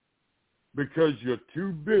row because you're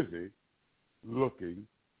too busy looking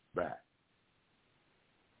back.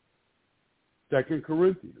 2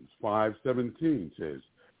 Corinthians 5:17 says,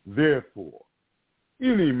 therefore,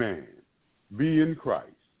 any man be in Christ,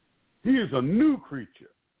 he is a new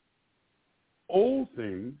creature. Old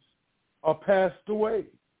things are passed away.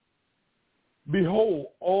 Behold,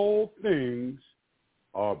 all things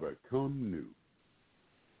are become new.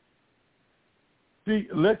 See,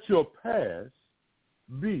 let your past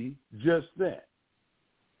be just that,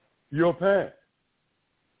 your past.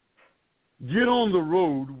 Get on the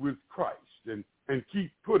road with Christ and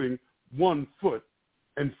keep putting one foot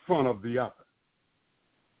in front of the other.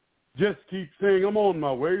 Just keep saying, I'm on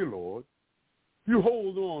my way, Lord. You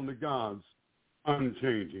hold on to God's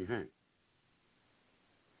unchanging hand.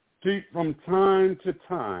 See, from time to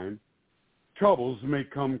time, troubles may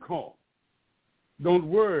come call. Don't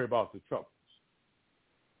worry about the troubles.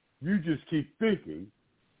 You just keep thinking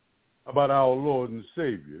about our Lord and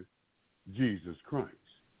Savior, Jesus Christ.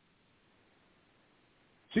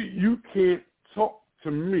 See, you can't talk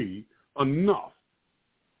to me enough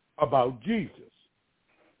about Jesus.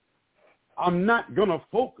 I'm not going to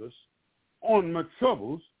focus on my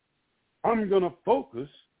troubles. I'm going to focus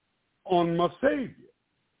on my Savior.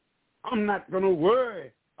 I'm not going to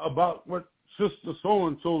worry about what sister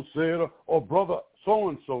so-and-so said or brother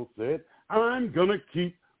so-and-so said. I'm going to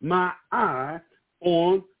keep my eye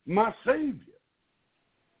on my Savior.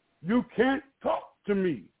 You can't talk to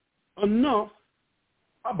me enough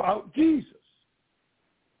about Jesus.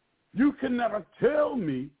 You can never tell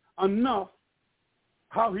me enough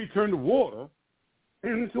how he turned water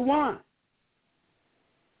into wine.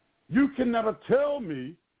 You can never tell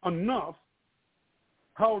me enough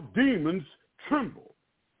how demons tremble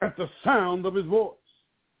at the sound of his voice.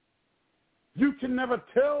 You can never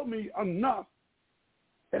tell me enough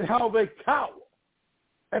at how they cower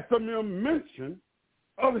at the mere mention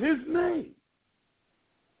of his name.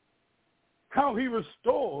 How he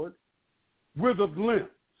restored withered limbs.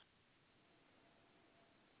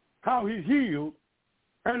 How he healed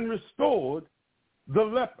and restored the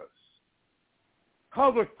lepers.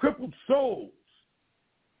 How the crippled souls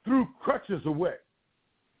threw crutches away.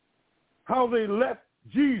 How they left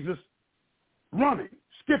Jesus running,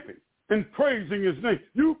 skipping, and praising his name.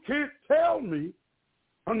 You can't tell me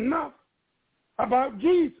enough about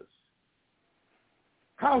Jesus.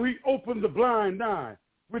 How he opened the blind eye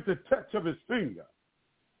with the touch of his finger.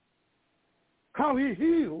 How he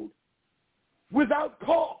healed without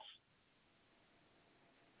cost.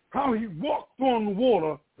 How he walked on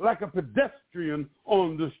water like a pedestrian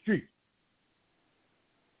on the street.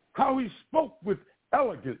 How he spoke with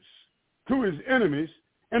elegance to his enemies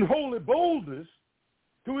and holy boldness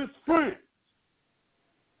to his friends.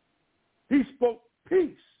 He spoke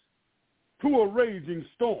peace to a raging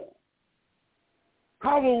storm.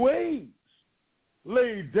 How the waves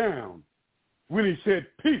laid down when he said,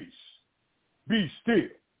 peace, be still.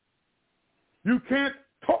 You can't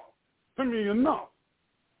talk to me enough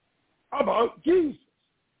about Jesus.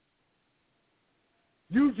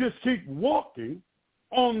 You just keep walking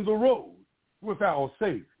on the road with our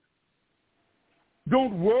Savior.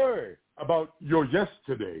 Don't worry about your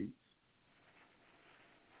yesterdays.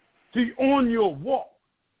 See, on your walk,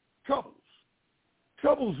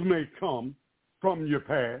 troubles may come from your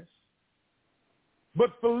past.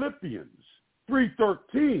 But Philippians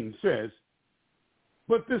 3:13 says,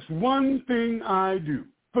 but this one thing I do,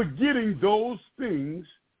 forgetting those things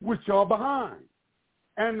which are behind,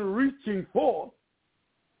 and reaching forth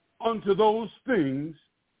unto those things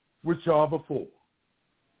which are before.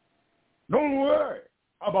 Don't worry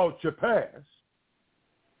about your past.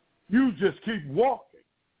 You just keep walking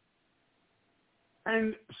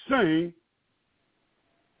and saying,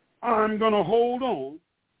 I'm going to hold on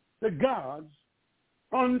to God's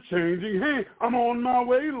unchanging hand. I'm on my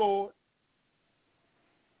way, Lord.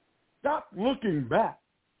 Stop looking back.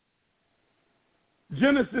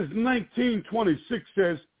 Genesis 19:26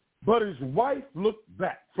 says, but his wife looked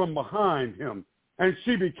back from behind him, and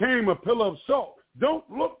she became a pillar of salt. Don't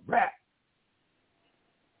look back.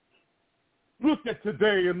 Look at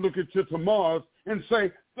today and look at your tomorrows and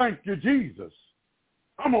say, thank you, Jesus.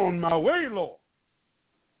 I'm on my way, Lord.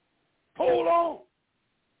 Hold on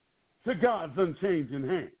to God's unchanging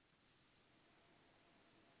hand.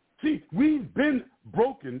 See, we've been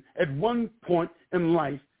broken at one point in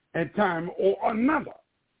life at time or another.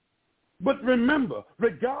 But remember,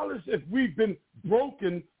 regardless if we've been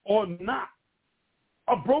broken or not,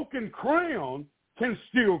 a broken crayon can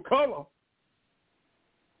still color.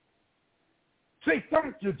 Say,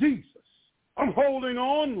 thank you, Jesus. I'm holding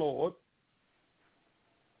on, Lord.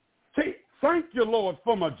 Say, thank you, Lord,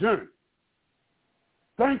 for my journey.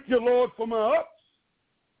 Thank you, Lord, for my ups.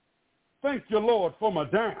 Thank you, Lord, for my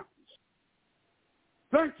downs.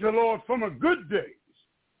 Thank you, Lord, for my good days.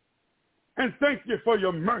 And thank you for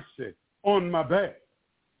your mercy on my bad.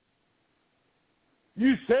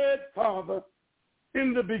 You said, Father,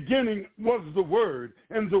 in the beginning was the Word,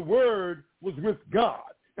 and the Word was with God,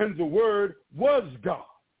 and the Word was God.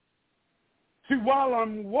 See, while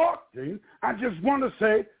I'm walking, I just want to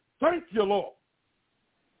say, thank you, Lord.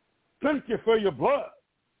 Thank you for your blood.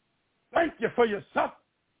 Thank you for your suffering.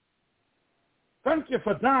 Thank you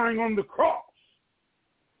for dying on the cross.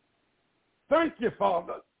 Thank you,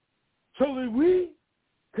 Father, so that we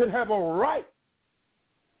could have a right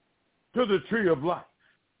to the tree of life.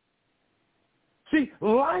 See,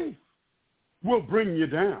 life will bring you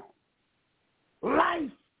down.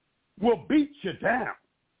 Life will beat you down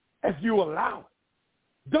if you allow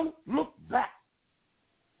it. Don't look back.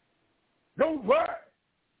 Don't worry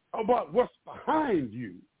about what's behind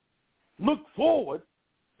you. Look forward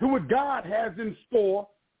to what God has in store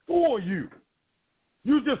for you.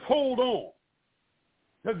 You just hold on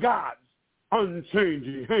to God's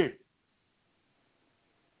unchanging hand.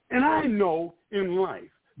 And I know in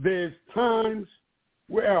life there's times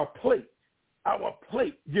where our plate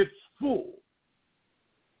gets full.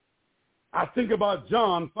 I think about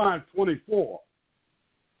John 5:24.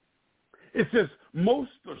 It says,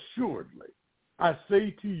 most assuredly, I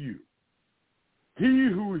say to you, he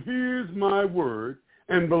who hears my word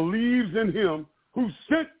and believes in him who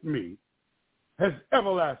sent me has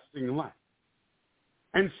everlasting life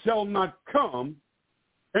and shall not come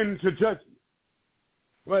into judgment,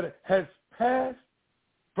 but has passed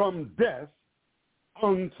from death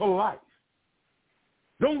unto life.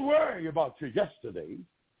 Don't worry about your yesterday.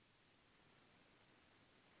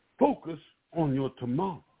 Focus on your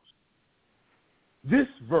tomorrows. This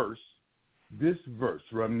verse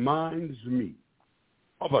reminds me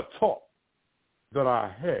of a talk that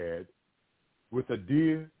I had with a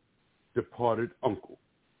dear departed uncle.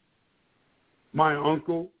 My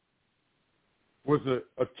uncle was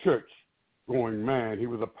a church-going man. He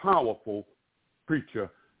was a powerful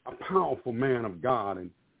preacher, a powerful man of God,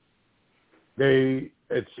 and they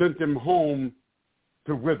had sent him home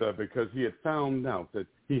to wither because he had found out that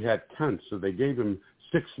he had cancer. They gave him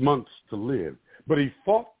 6 months to live, but he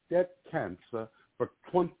fought that cancer for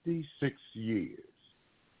 26 years.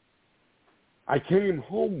 I came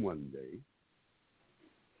home one day,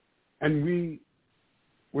 and we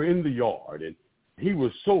were in the yard, and he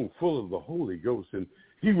was so full of the Holy Ghost, and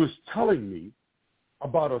he was telling me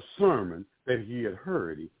about a sermon that he had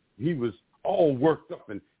heard. He was all worked up,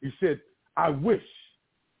 and he said, I wish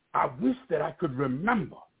that I could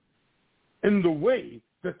remember in the way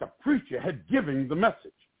that the preacher had given the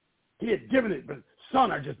message. He had given it, but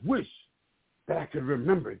son, I just wish that I could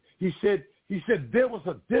remember it. He said there was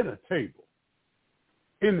a dinner table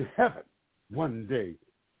in heaven one day,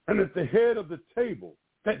 and at the head of the table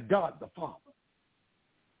sat God the Father.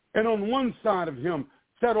 And on one side of him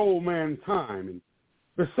sat old man time, and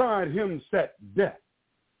beside him sat death.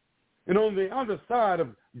 And on the other side of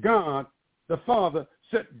God the Father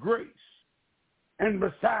sat grace. And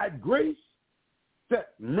beside grace sat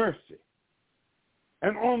mercy.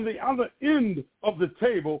 And on the other end of the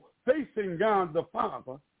table, facing God the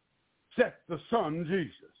Father, sat the Son,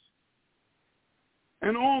 Jesus.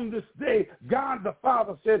 And on this day, God the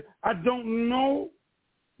Father said, I don't know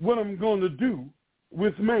what I'm going to do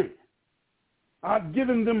with man. I've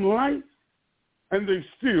given them life, and they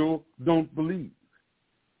still don't believe.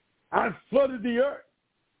 I've flooded the earth,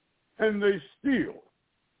 and they still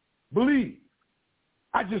believe.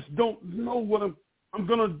 I just don't know what I'm I'm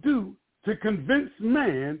going to do to convince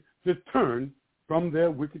man to turn from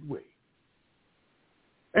their wicked way?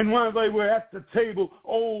 And while they were at the table,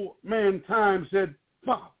 old man Time said,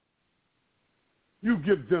 Father, you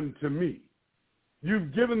give them to me.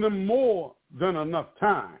 You've given them more than enough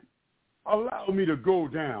time. Allow me to go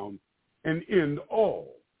down and end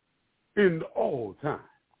all time.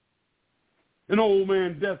 And old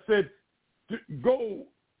man Death said, go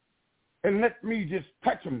and let me just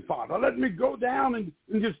touch them, Father. Let me go down and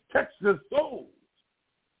just touch their souls.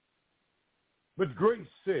 But Grace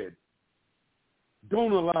said,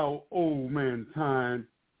 don't allow old man Time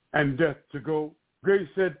and Death to go. Grace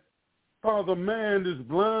said, Father, man is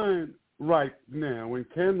blind right now and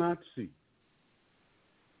cannot see.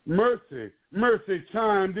 Mercy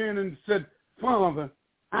chimed in and said, Father,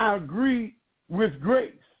 I agree with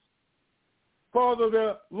Grace. Father,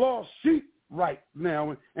 they're lost sheep right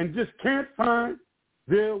now and just can't find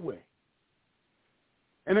their way.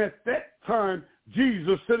 And at that time,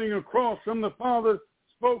 Jesus, sitting across from the Father,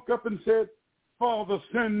 spoke up and said, Father,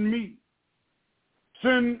 send me.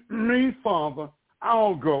 Send me, Father.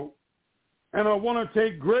 I'll go. And I want to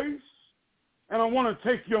take grace, and I want to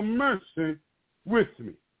take your mercy with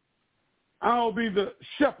me. I'll be the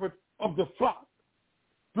shepherd of the flock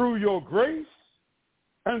through your grace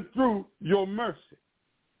and through your mercy.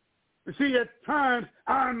 You see, at times,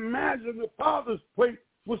 I imagine the Father's plate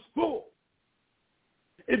was full.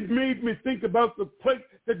 It made me think about the plate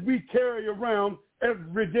that we carry around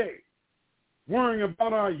every day, worrying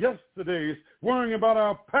about our yesterdays, worrying about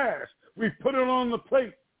our past. We put it on the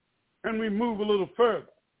plate and we move a little further.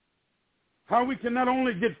 How we can not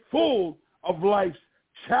only get full of life's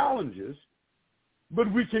challenges,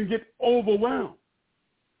 but we can get overwhelmed.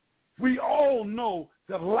 We all know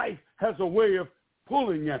that life has a way of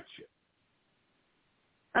pulling at you.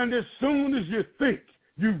 And as soon as you think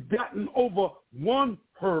you've gotten over one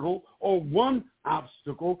hurdle or one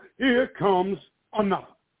obstacle, here comes another.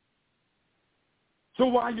 So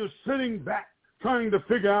while you're sitting back trying to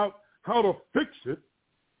figure out how to fix it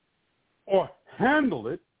or handle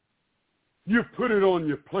it, you put it on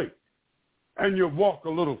your plate and you walk a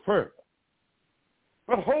little further.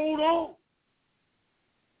 But hold on.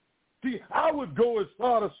 See, I would go as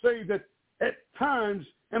far to say that at times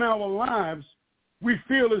in our lives, we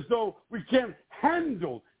feel as though we can't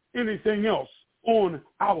handle anything else on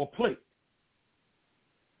our plate.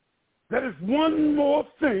 That is one more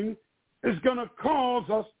thing is going to cause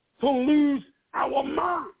us to lose our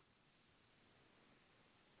mind.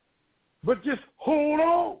 But just hold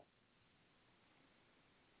on.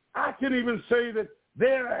 I can even say that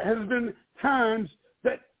there has been times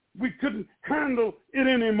that we couldn't handle it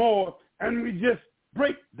anymore, and we just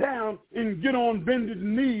break down and get on bended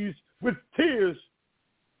knees with tears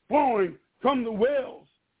flowing from the wells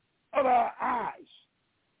of our eyes.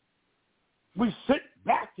 We sit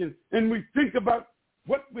back and we think about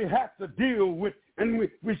what we have to deal with, and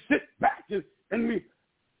we sit back and we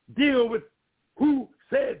deal with who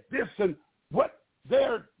said this and what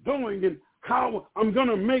they're doing and how I'm going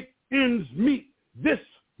to make ends meet. This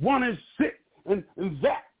one is sick and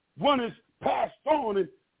that one is passed on, and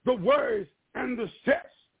the worries and the stress.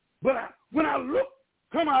 But when I look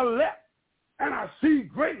to my left and I see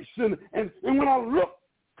grace, and when I look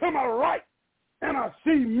to my right and I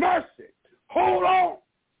see mercy, hold on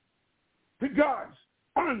to God's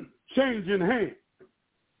unchanging hand.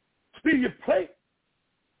 See, your plate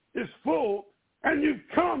is full and you've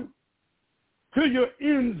come to your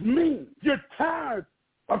ends meet. You're tired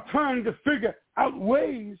of trying to figure out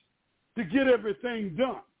ways to get everything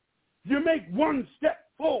done. You make one step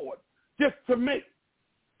forward just to make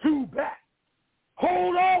two back.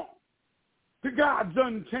 Hold on to God's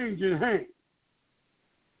unchanging hand.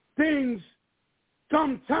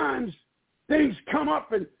 Sometimes things come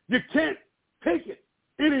up and you can't take it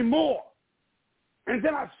anymore. And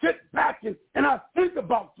then I sit back and I think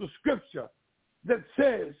about the scripture that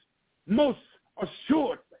says, most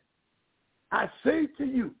assuredly, I say to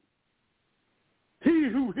you, he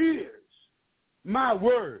who hears my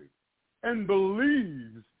word and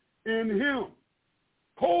believes in him.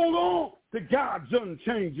 Hold on to God's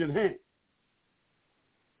unchanging hand.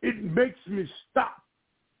 It makes me stop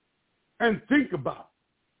and think about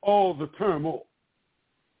all the turmoil,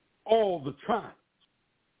 all the trials,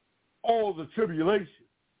 all the tribulations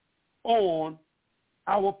on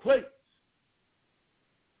our plates,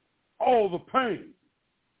 all the pain,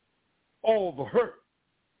 all the hurt,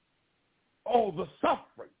 all the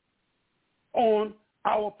suffering on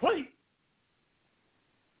our plate,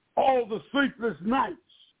 all the sleepless nights,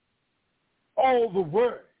 all the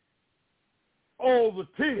worry, all the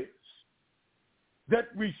tears that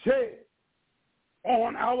we shed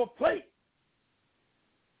on our plate.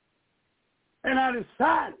 And I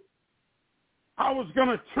decided I was going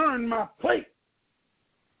to turn my plate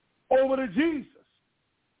over to Jesus.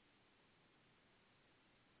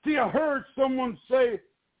 See, I heard someone say,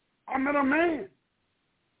 I met a man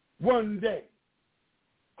one day.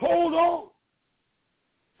 Hold on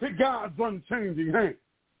to God's unchanging hand.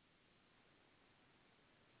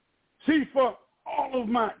 See, for all of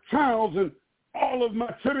my trials and all of my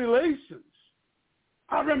tribulations,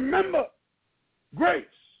 I remember grace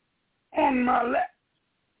on my left.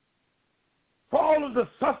 For all of the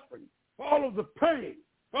suffering, for all of the pain,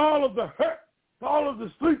 for all of the hurt, for all of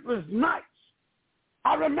the sleepless nights,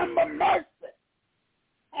 I remember mercy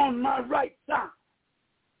on my right side.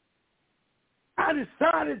 I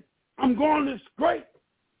decided I'm going to scrape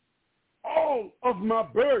all of my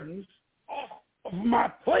burdens off of my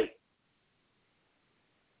plate,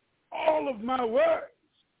 all of my worries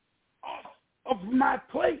off of my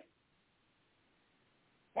plate,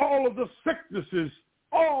 all of the sicknesses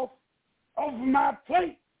off of my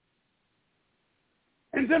plate.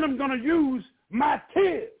 And then I'm going to use my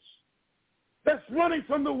tears that's running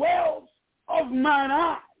from the wells of mine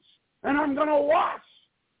eyes, and I'm going to wash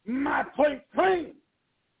my plate clean.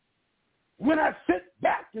 When I sit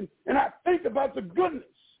back and I think about the goodness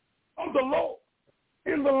of the Lord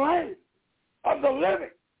in the land of the living,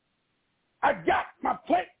 I got my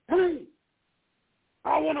plate clean.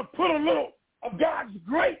 I want to put a little of God's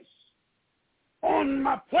grace on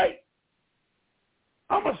my plate.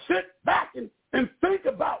 I'm going to sit back and think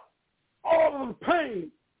about all of the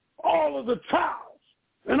pain, all of the trials,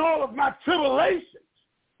 and all of my tribulations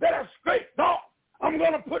that I scraped off. I'm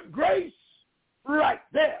going to put grace right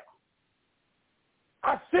there.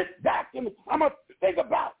 I sit back and I'm going to think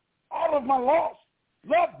about all of my lost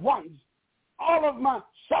loved ones, all of my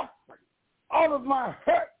suffering, all of my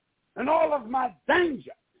hurt, and all of my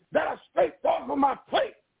danger that I scraped off of my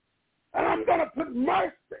plate. And I'm going to put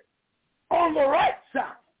mercy on the right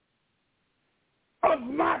side of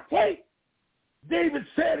my plate. David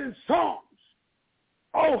said in Psalms,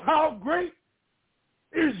 oh, how great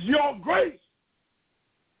is your grace.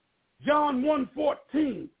 John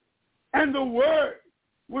 1:14, and the Word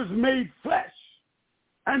was made flesh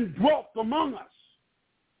and dwelt among us,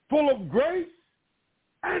 full of grace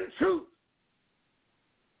and truth.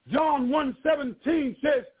 John 1:17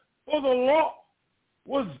 says, for the law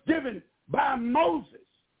was given by Moses,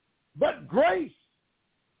 but grace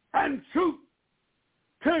and truth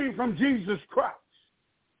came from Jesus Christ.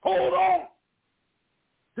 Hold on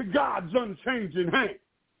to God's unchanging hand.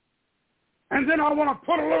 And then I want to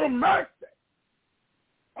put a little mercy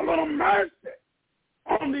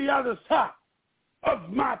on the other side of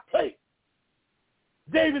my plate.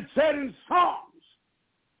 David said in Psalms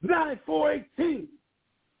 94:18,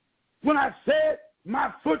 when I said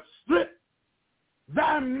my foot slipped,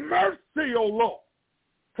 thy mercy, O Lord,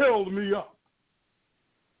 held me up.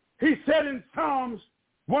 He said in Psalms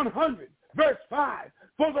 100, verse 5,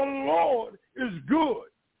 for the Lord is good.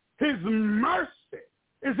 His mercy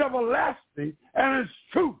is everlasting, and his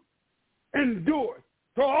truth endureth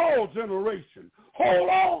to all generations. Hold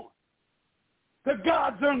on to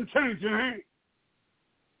God's unchanging hand.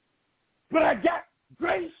 But I got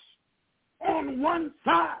grace on one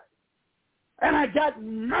side, and I got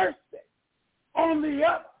mercy on the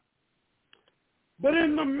other. But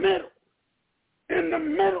in the middle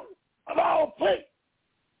of our plate,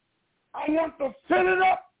 I want to fill it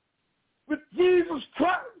up with Jesus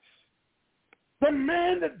Christ, the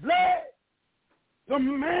man that bled, the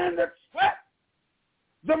man that sweat,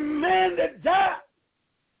 the man that died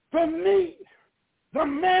for me, the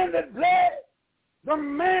man that bled, the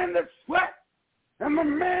man that sweat, and the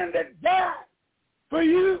man that died for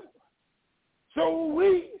you, so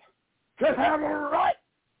we could have a right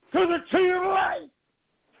to the tree of life.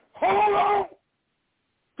 Hold on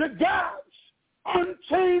to God's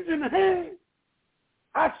unchanging hand.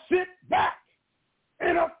 I sit back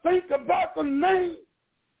and I think about the name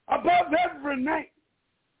above every name.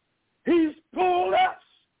 He's pulled us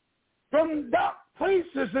from dark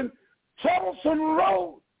places and troublesome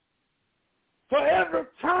roads. For every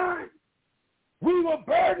time we were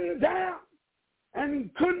burdened down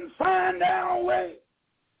and couldn't find our way,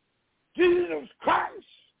 Jesus Christ,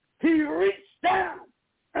 he reached down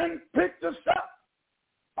and picked us up.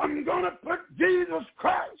 I'm going to put Jesus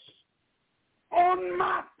Christ on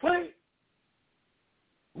my plate.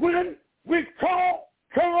 When we called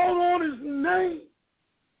on his name,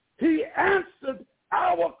 he answered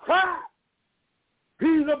our cry.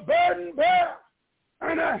 He's a burden bearer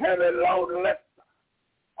and a heavy load lifter,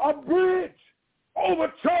 a bridge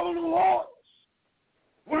over troubled waters.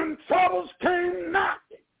 When troubles came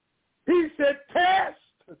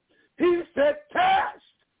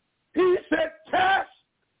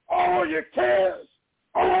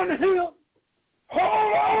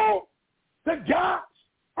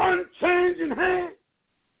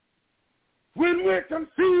when we're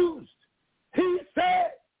confused, he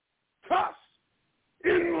said, trust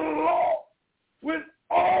in the Lord with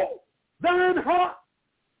all thine heart.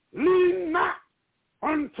 Lean not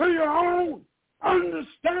unto your own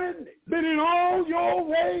understanding, but in all your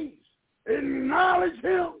ways acknowledge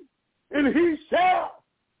him, and he shall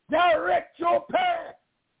direct your path.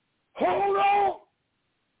 Hold on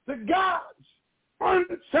to God's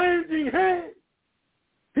unchanging hand.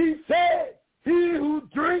 He said, he who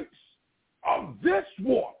drinks of this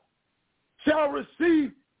water shall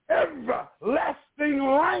receive everlasting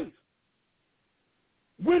life.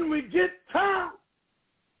 When we get time,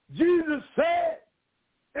 Jesus said,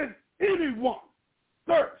 if anyone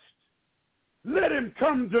thirst, let him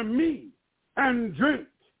come to me and drink.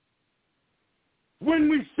 When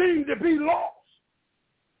we seem to be lost,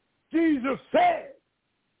 Jesus said,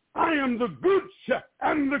 I am the good shepherd,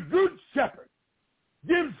 and the good shepherd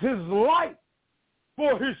gives his life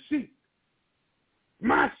for his sheep.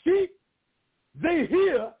 My sheep, they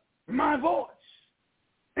hear my voice,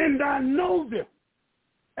 and I know them,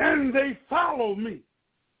 and they follow me,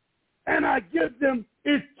 and I give them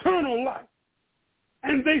eternal life,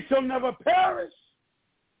 and they shall never perish,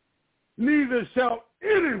 neither shall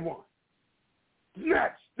anyone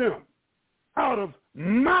snatch them out of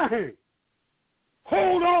my hand.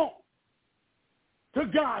 Hold on to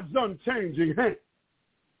God's unchanging hand.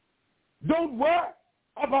 Don't worry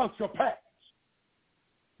about your past.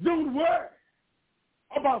 Don't worry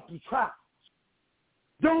about the trials.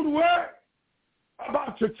 Don't worry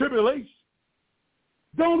about your tribulation.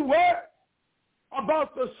 Don't worry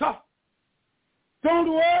about the suffering.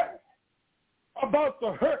 Don't worry about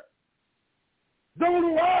the hurt.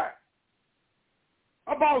 Don't worry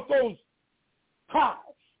about those trials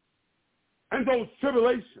and those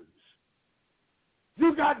tribulations.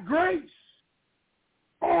 You got grace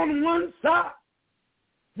on one side.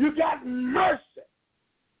 You got mercy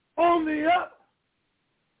on the other.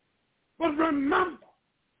 But remember,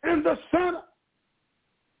 in the center,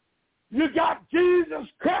 you got Jesus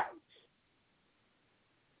Christ.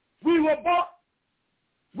 We were bought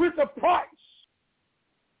with a price.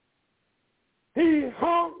 He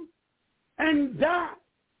hung and died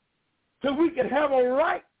so we could have a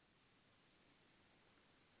right.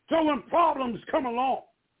 So when problems come along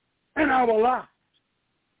in our lives,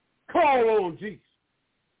 call on Jesus.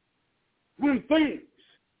 When things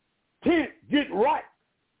can't get right,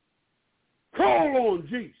 call on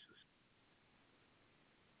Jesus.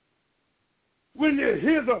 When you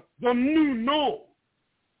hear the new norm,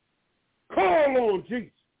 call on Jesus.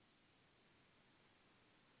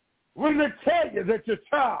 When they tell you that your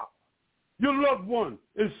child, your loved one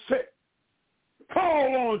is sick,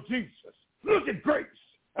 call on Jesus. Look at grace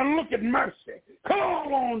and look at mercy.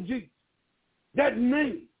 Call on Jesus. That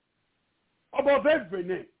name above every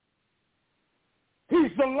name.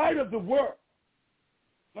 He's the light of the world,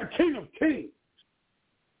 the King of kings,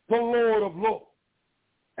 the Lord of lords,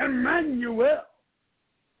 Emmanuel,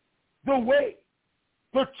 the way,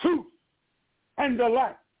 the truth, and the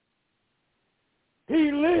life.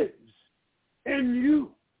 He lives in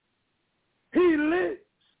you. He lives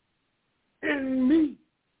in me.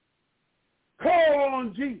 Call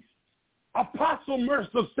on Jesus. Apostle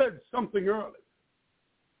Mercer said something earlier.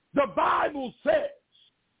 The Bible says,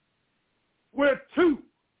 where two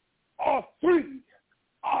or three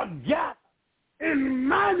are gathered in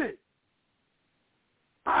my name,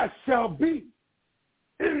 I shall be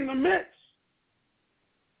in the midst.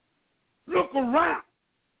 Look around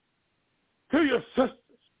to your sisters.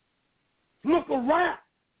 Look around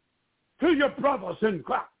to your brothers in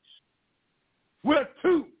Christ. Where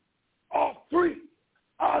two or three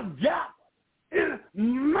are gathered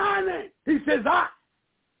in my name, he says, I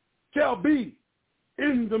shall be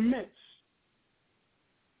in the midst.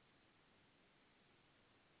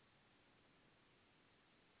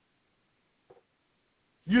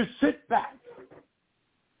 You sit back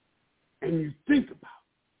and you think about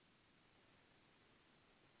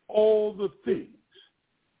all the things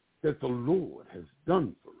that the Lord has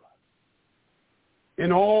done for us.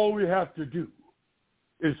 And all we have to do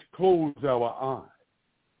is close our eyes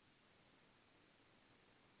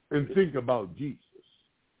and think about Jesus.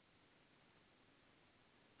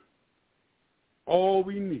 All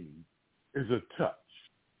we need is a touch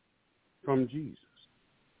from Jesus.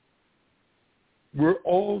 We're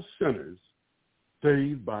all sinners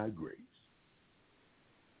saved by grace.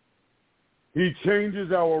 He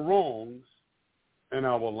changes our wrongs and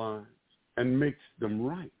our lives and makes them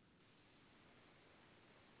right.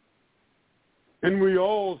 And we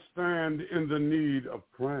all stand in the need of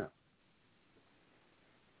prayer.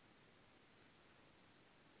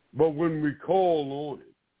 But when we call on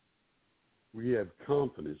it, We have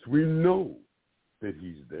confidence. We know that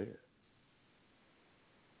he's there.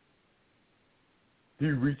 He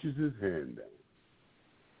reaches his hand down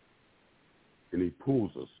and he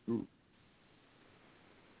pulls us through.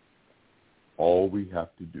 All we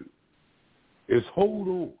have to do is hold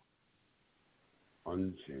on,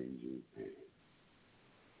 unchanging hand.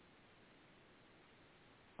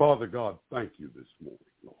 Father God, thank you this morning,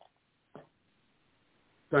 Lord.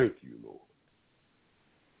 Thank you, Lord.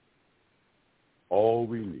 All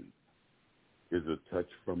we need is a touch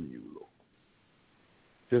from you, Lord.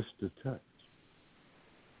 Just a touch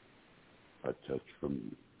from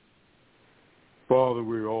you. Father,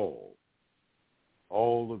 we're all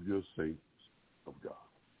of your saints of God.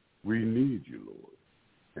 We need you, Lord,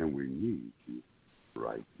 and we need you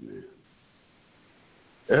right now.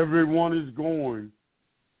 Everyone is going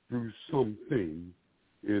through something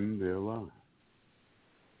in their life.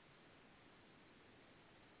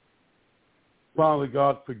 Father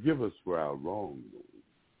God, forgive us for our wrongs, Lord.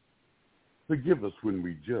 Forgive us when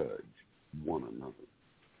we judge one another,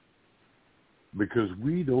 because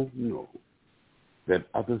we don't know that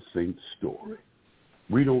other saint's story.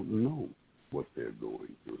 We don't know what they're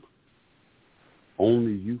going through.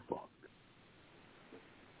 Only you, Father.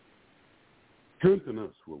 Strengthen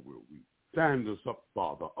us where we're weak. Stand us up,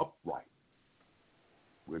 Father, upright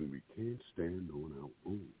when we can't stand on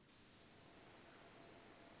our own.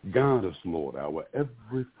 Guide us, Lord, our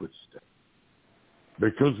every footstep,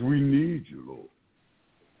 because we need you,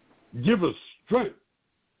 Lord. Give us strength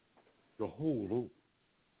to hold on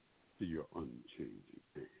to your unchanging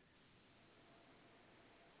hand.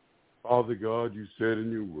 Father God, you said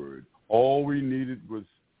in your word, all we needed was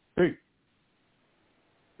faith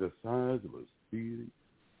the size of a seed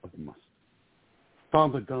of mustard.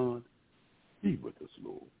 Father God, be with us,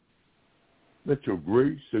 Lord. Let your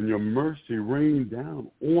grace and your mercy rain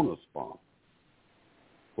down on us, Father.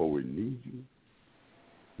 For we need you.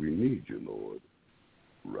 We need you, Lord,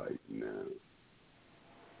 right now.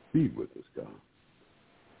 Be with us, God.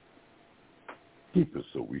 Keep us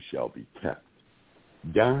so we shall be kept.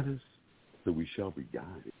 Guide us so we shall be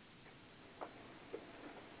guided.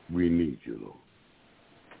 We need you, Lord.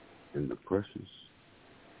 In the precious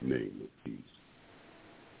name of Jesus.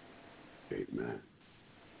 Amen.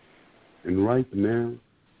 And right now,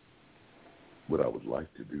 what I would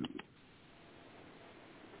like to do,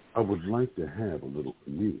 I would like to have a little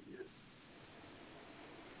communion.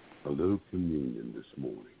 A little communion this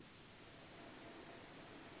morning.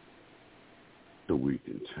 So we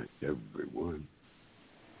can touch everyone.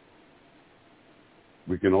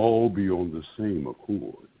 We can all be on the same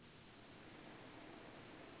accord.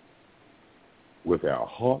 With our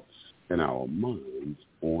hearts and our minds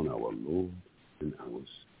on our Lord and our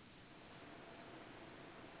Savior.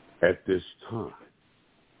 At this time,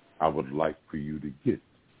 I would like for you to get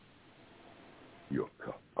your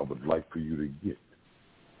cup. I would like for you to get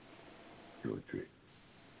your drink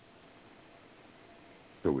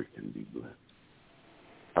so it can be blessed.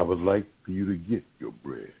 I would like for you to get your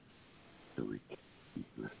bread so it can be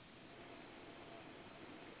blessed.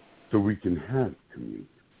 So we can have communion.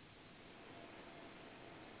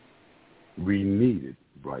 We need it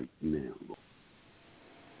right now, Lord.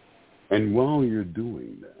 And while you're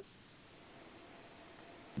doing that,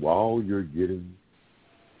 while you're getting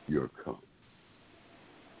your cup,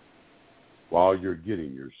 while you're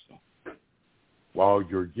getting your stuff, while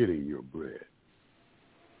you're getting your bread,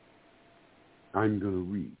 I'm going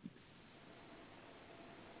to read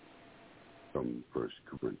from 1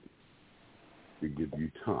 Corinthians to give you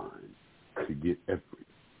time to get everything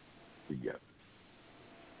together.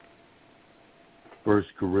 1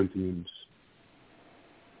 Corinthians,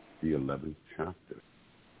 the 11th chapter,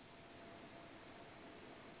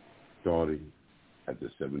 starting at the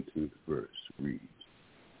 17th verse, reads,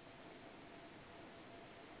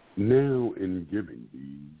 Now in giving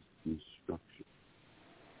these instructions,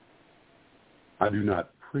 I do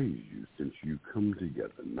not praise you since you come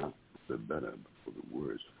together, not for the better, but for the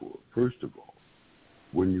worse. For first of all,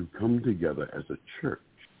 when you come together as a church,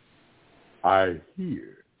 I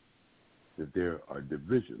hear that there are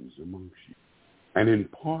divisions amongst you. And in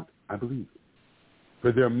part, I believe it.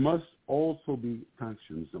 For there must also be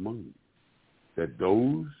factions among you, that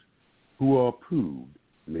those who are approved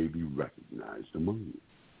may be recognized among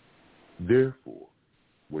you. Therefore,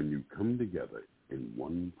 when you come together in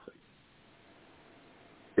one place,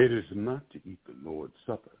 it is not to eat the Lord's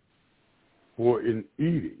Supper, for in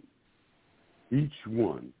eating, each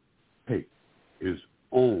one takes his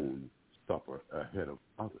own supper ahead of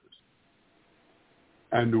others.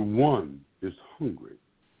 And one is hungry,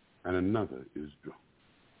 and another is drunk.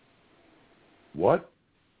 What?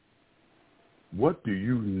 What, do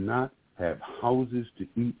you not have houses to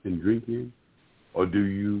eat and drink in? Or do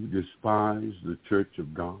you despise the church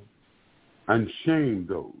of God and shame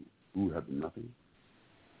those who have nothing?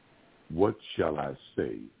 What shall I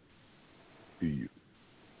say to you?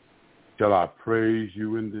 Shall I praise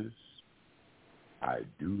you in this? I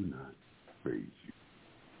do not praise you.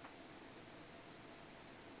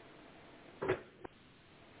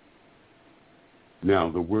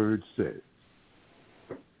 Now the word says,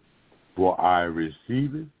 for I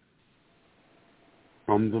received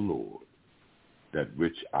from the Lord that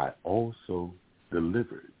which I also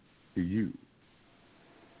delivered to you,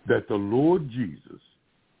 that the Lord Jesus,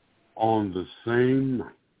 on the same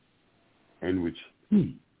night in which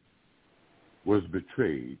he was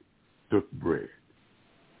betrayed, took bread.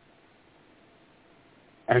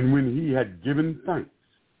 And when he had given thanks,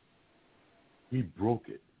 he broke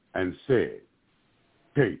it and said,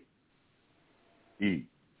 take, eat.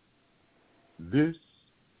 This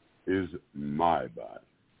is my body,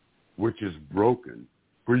 which is broken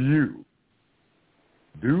for you.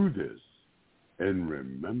 Do this in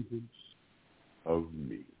remembrance of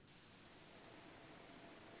me.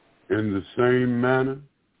 In the same manner,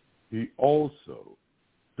 he also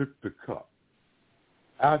took the cup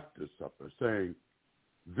after supper, saying,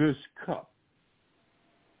 this cup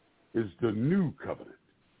is the new covenant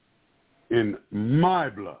in my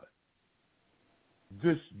blood.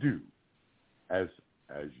 This do as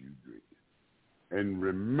you drink it, in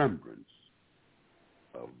remembrance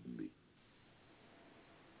of me.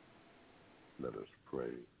 Let us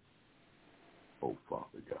pray. Oh,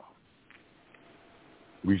 Father God,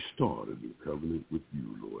 we start a new covenant with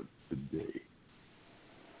you, Lord, today.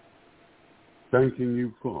 Thanking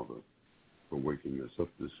you, Father, for waking us up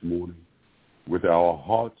this morning with our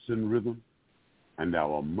hearts in rhythm and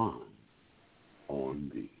our mind on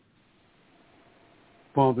thee.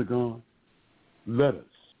 Father God, let us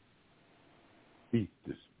eat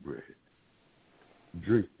this bread,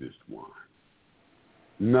 drink this wine,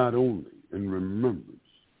 not only in remembrance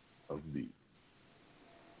of thee,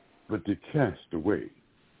 but to cast away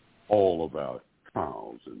all of our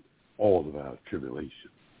trials and all of our tribulations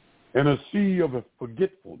in a sea of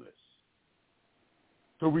forgetfulness,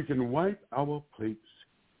 so we can wipe our plates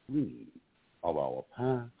clean of our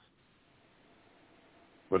past,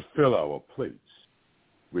 but fill our plates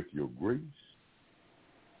with your grace,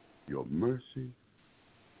 your mercy,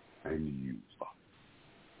 and you, Father.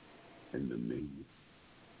 In the name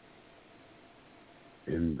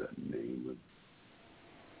of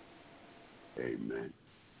Amen.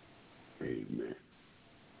 Amen.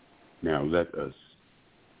 Now let us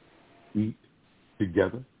eat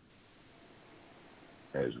together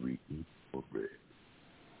as we eat for bread.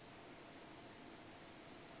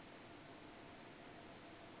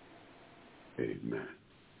 Amen.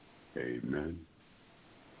 Amen.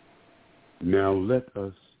 Now let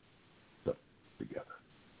us sup together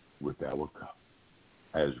with our cup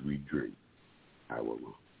as we drink our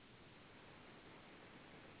wine.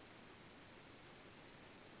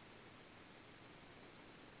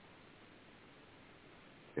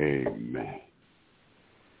 Amen.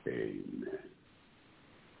 Amen.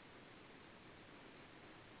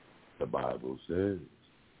 The Bible says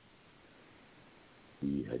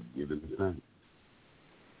he had given thanks.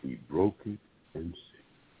 He broke it and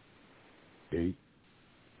said, take,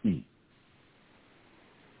 eat.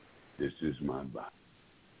 This is my body,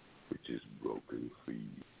 which is broken for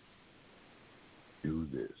you. Do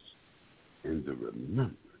this in the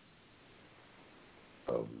remembrance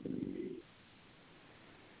of me.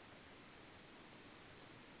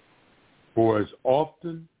 For as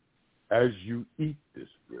often as you eat this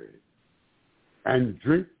bread and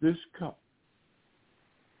drink this cup,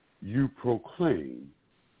 you proclaim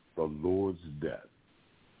the Lord's death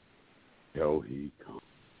till he comes.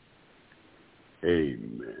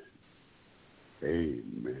 Amen.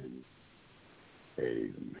 Amen.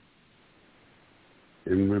 Amen.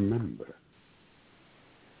 And remember,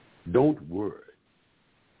 don't worry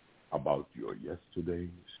about your yesterdays.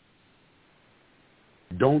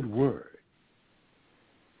 Don't worry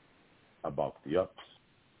about the ups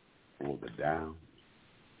or the downs,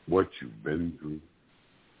 what you've been through.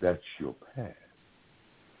 That's your past.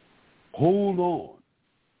 Hold on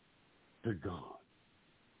to God's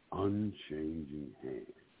unchanging hand.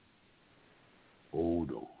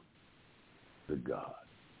 Hold on to God's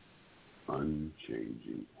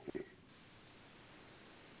unchanging hand.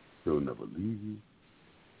 He'll never leave you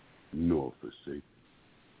nor forsake you.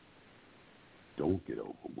 Don't get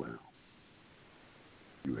overwhelmed.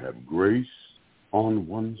 You have grace on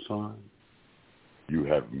one side. You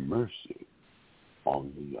have mercy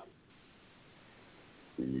on the other.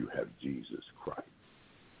 and you have Jesus Christ.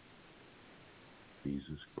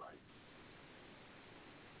 Jesus Christ.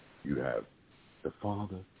 You have the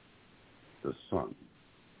Father, the Son,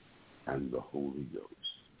 and the Holy Ghost.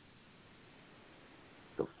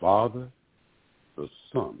 The Father, the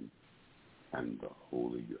Son, and the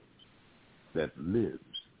Holy Ghost that lives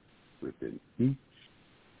within each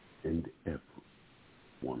and every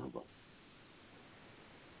one of us.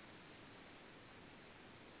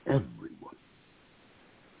 Everyone.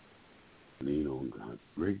 Lean on God's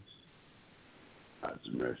grace, God's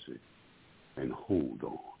mercy, and hold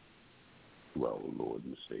on to our Lord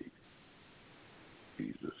and Savior,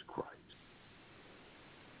 Jesus Christ.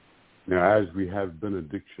 Now, as we have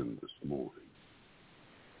benediction this morning,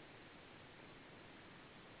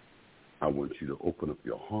 I want you to open up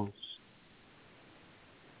your hearts.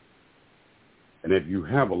 And if you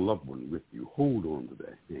have a loved one with you, hold on to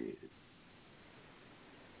their hand.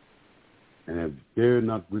 And if they're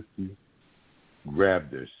not with you, grab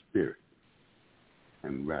their spirit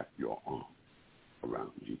and wrap your arm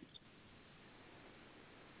around Jesus.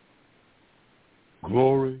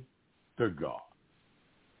 Glory to God.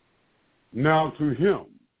 Now to him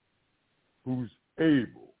who's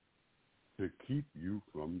able to keep you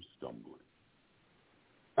from stumbling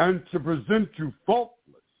and to present you faultless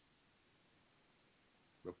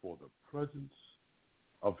before the presence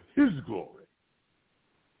of his glory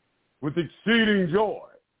with exceeding joy.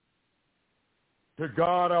 To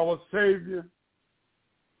God our Savior,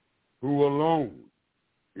 who alone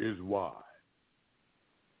is wise,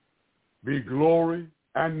 be glory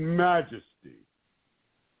and majesty,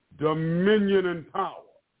 dominion and power,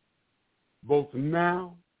 both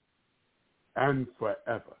now and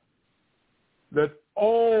forever. Let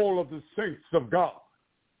all of the saints of God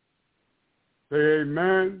say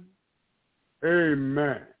amen,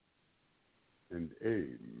 amen, and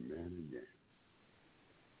amen again.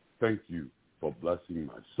 Thank you for blessing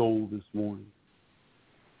my soul this morning.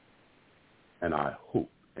 And I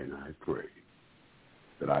hope and I pray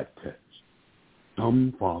that I touch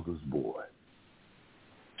some father's boy,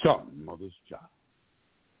 some mother's child,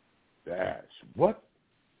 to ask, what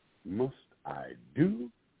must I do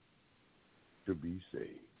to be saved?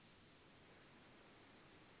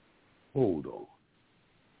 Hold on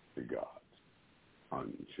to God's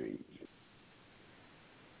unchanging.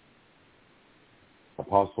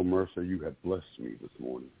 Apostle Mercer, you have blessed me this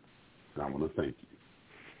morning, and I want to thank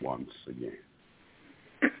you once again.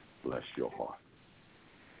 Bless your heart.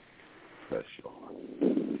 Bless your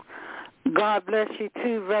heart. God bless you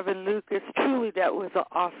too, Reverend Lucas. Truly, that was an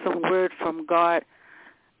awesome word from God.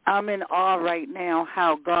 I'm in awe right now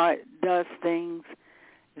how God does things,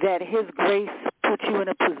 that his grace put you in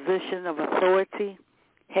a position of authority,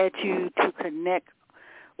 had you to connect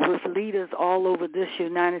with leaders all over this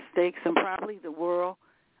United States and probably the world.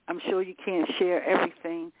 I'm sure you can't share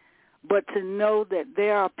everything, but to know that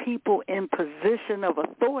there are people in position of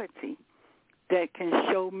authority that can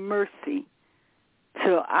show mercy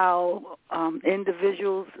to our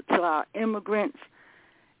individuals, to our immigrants,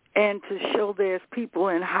 and to show there's people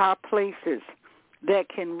in high places that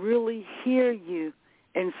can really hear you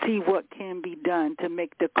and see what can be done to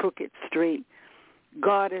make the crooked straight.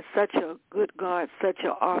 God is such a good God, such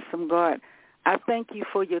an awesome God. I thank you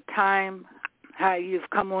for your time, how you've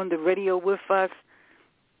come on the radio with us,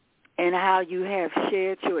 and how you have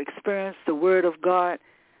shared your experience, the Word of God.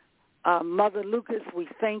 Mother Lucas, we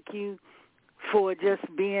thank you for just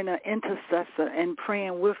being an intercessor and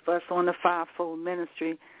praying with us on the fivefold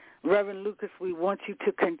ministry. Reverend Lucas, we want you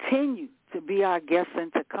to continue to be our guest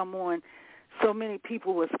and to come on. So many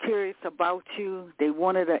people was curious about you. They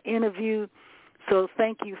wanted an interview. So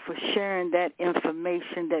thank you for sharing that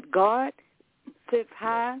information, that God sits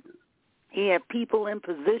high. He had people in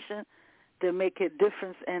position to make a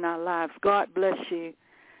difference in our lives. God bless you.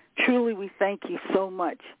 Truly, we thank you so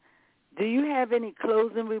much. Do you have any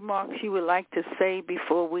closing remarks you would like to say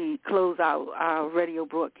before we close out our radio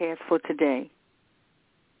broadcast for today?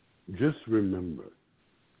 Just remember,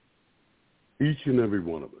 each and every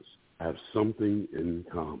one of us have something in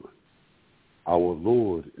common. Our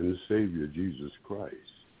Lord and Savior, Jesus Christ.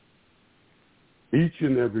 Each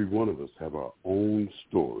and every one of us have our own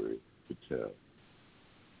story to tell.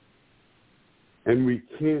 And we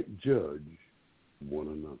can't judge one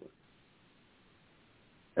another.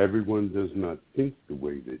 Everyone does not think the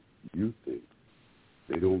way that you think.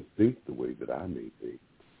 They don't think the way that I may think.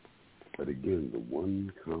 But again, the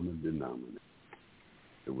one common denominator,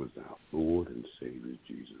 it was our Lord and Savior,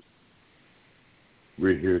 Jesus.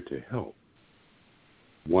 We're here to help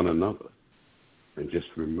one another. And just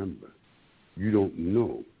remember, you don't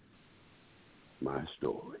know my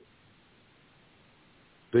story.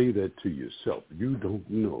 Say that to yourself. You don't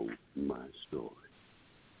know my story.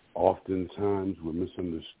 Oftentimes we're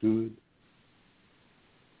misunderstood.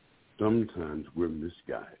 Sometimes we're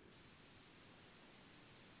misguided.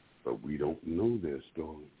 But we don't know their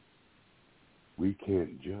story. We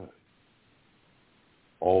can't judge.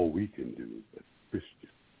 All we can do as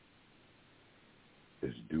Christians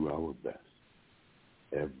is do our best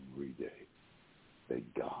every day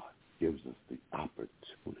that God gives us the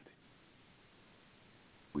opportunity.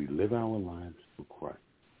 We live our lives for Christ.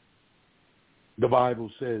 The Bible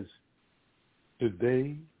says,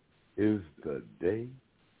 today is the day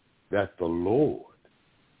that the Lord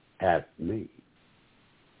hath made.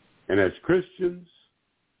 And as Christians,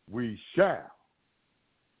 we shall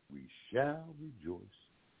rejoice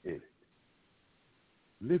in it.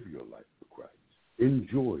 Live your life for Christ.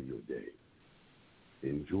 Enjoy your day.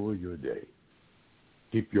 Enjoy your day.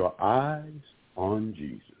 Keep your eyes on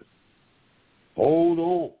Jesus. Hold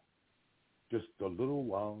on just a little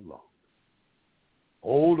while longer.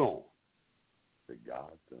 Hold on to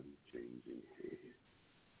God's unchanging hand.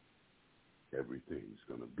 Everything's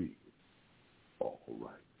going to be all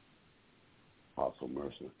right. Apostle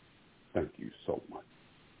Mercer, thank you so much.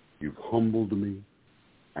 You've humbled me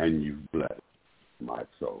and you've blessed my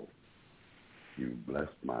soul. You've blessed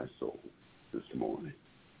my soul this morning.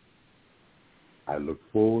 I look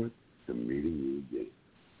forward to meeting you again.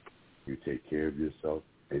 You take care of yourself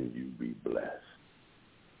and you be blessed.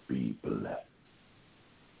 Be blessed.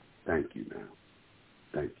 Thank you now.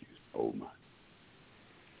 Thank you so much.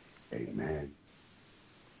 Amen.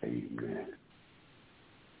 Amen.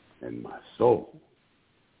 And my soul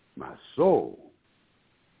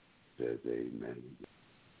says amen.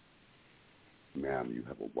 Ma'am, you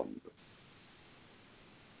have a wonderful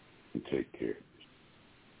and take care of yourself.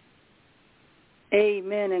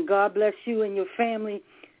 Amen. And God bless you and your family.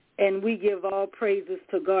 And we give all praises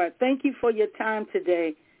to God. Thank you for your time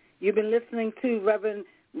today. You've been listening to Reverend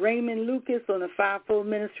Raymond Lucas on the Fivefold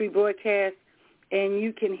Ministry broadcast, and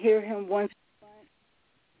you can hear him once a month.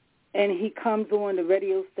 And he comes on the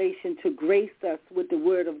radio station to grace us with the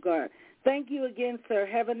word of God. Thank you again, sir.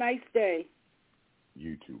 Have a nice day.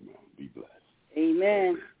 You too, ma'am. Be blessed.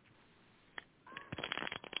 Amen.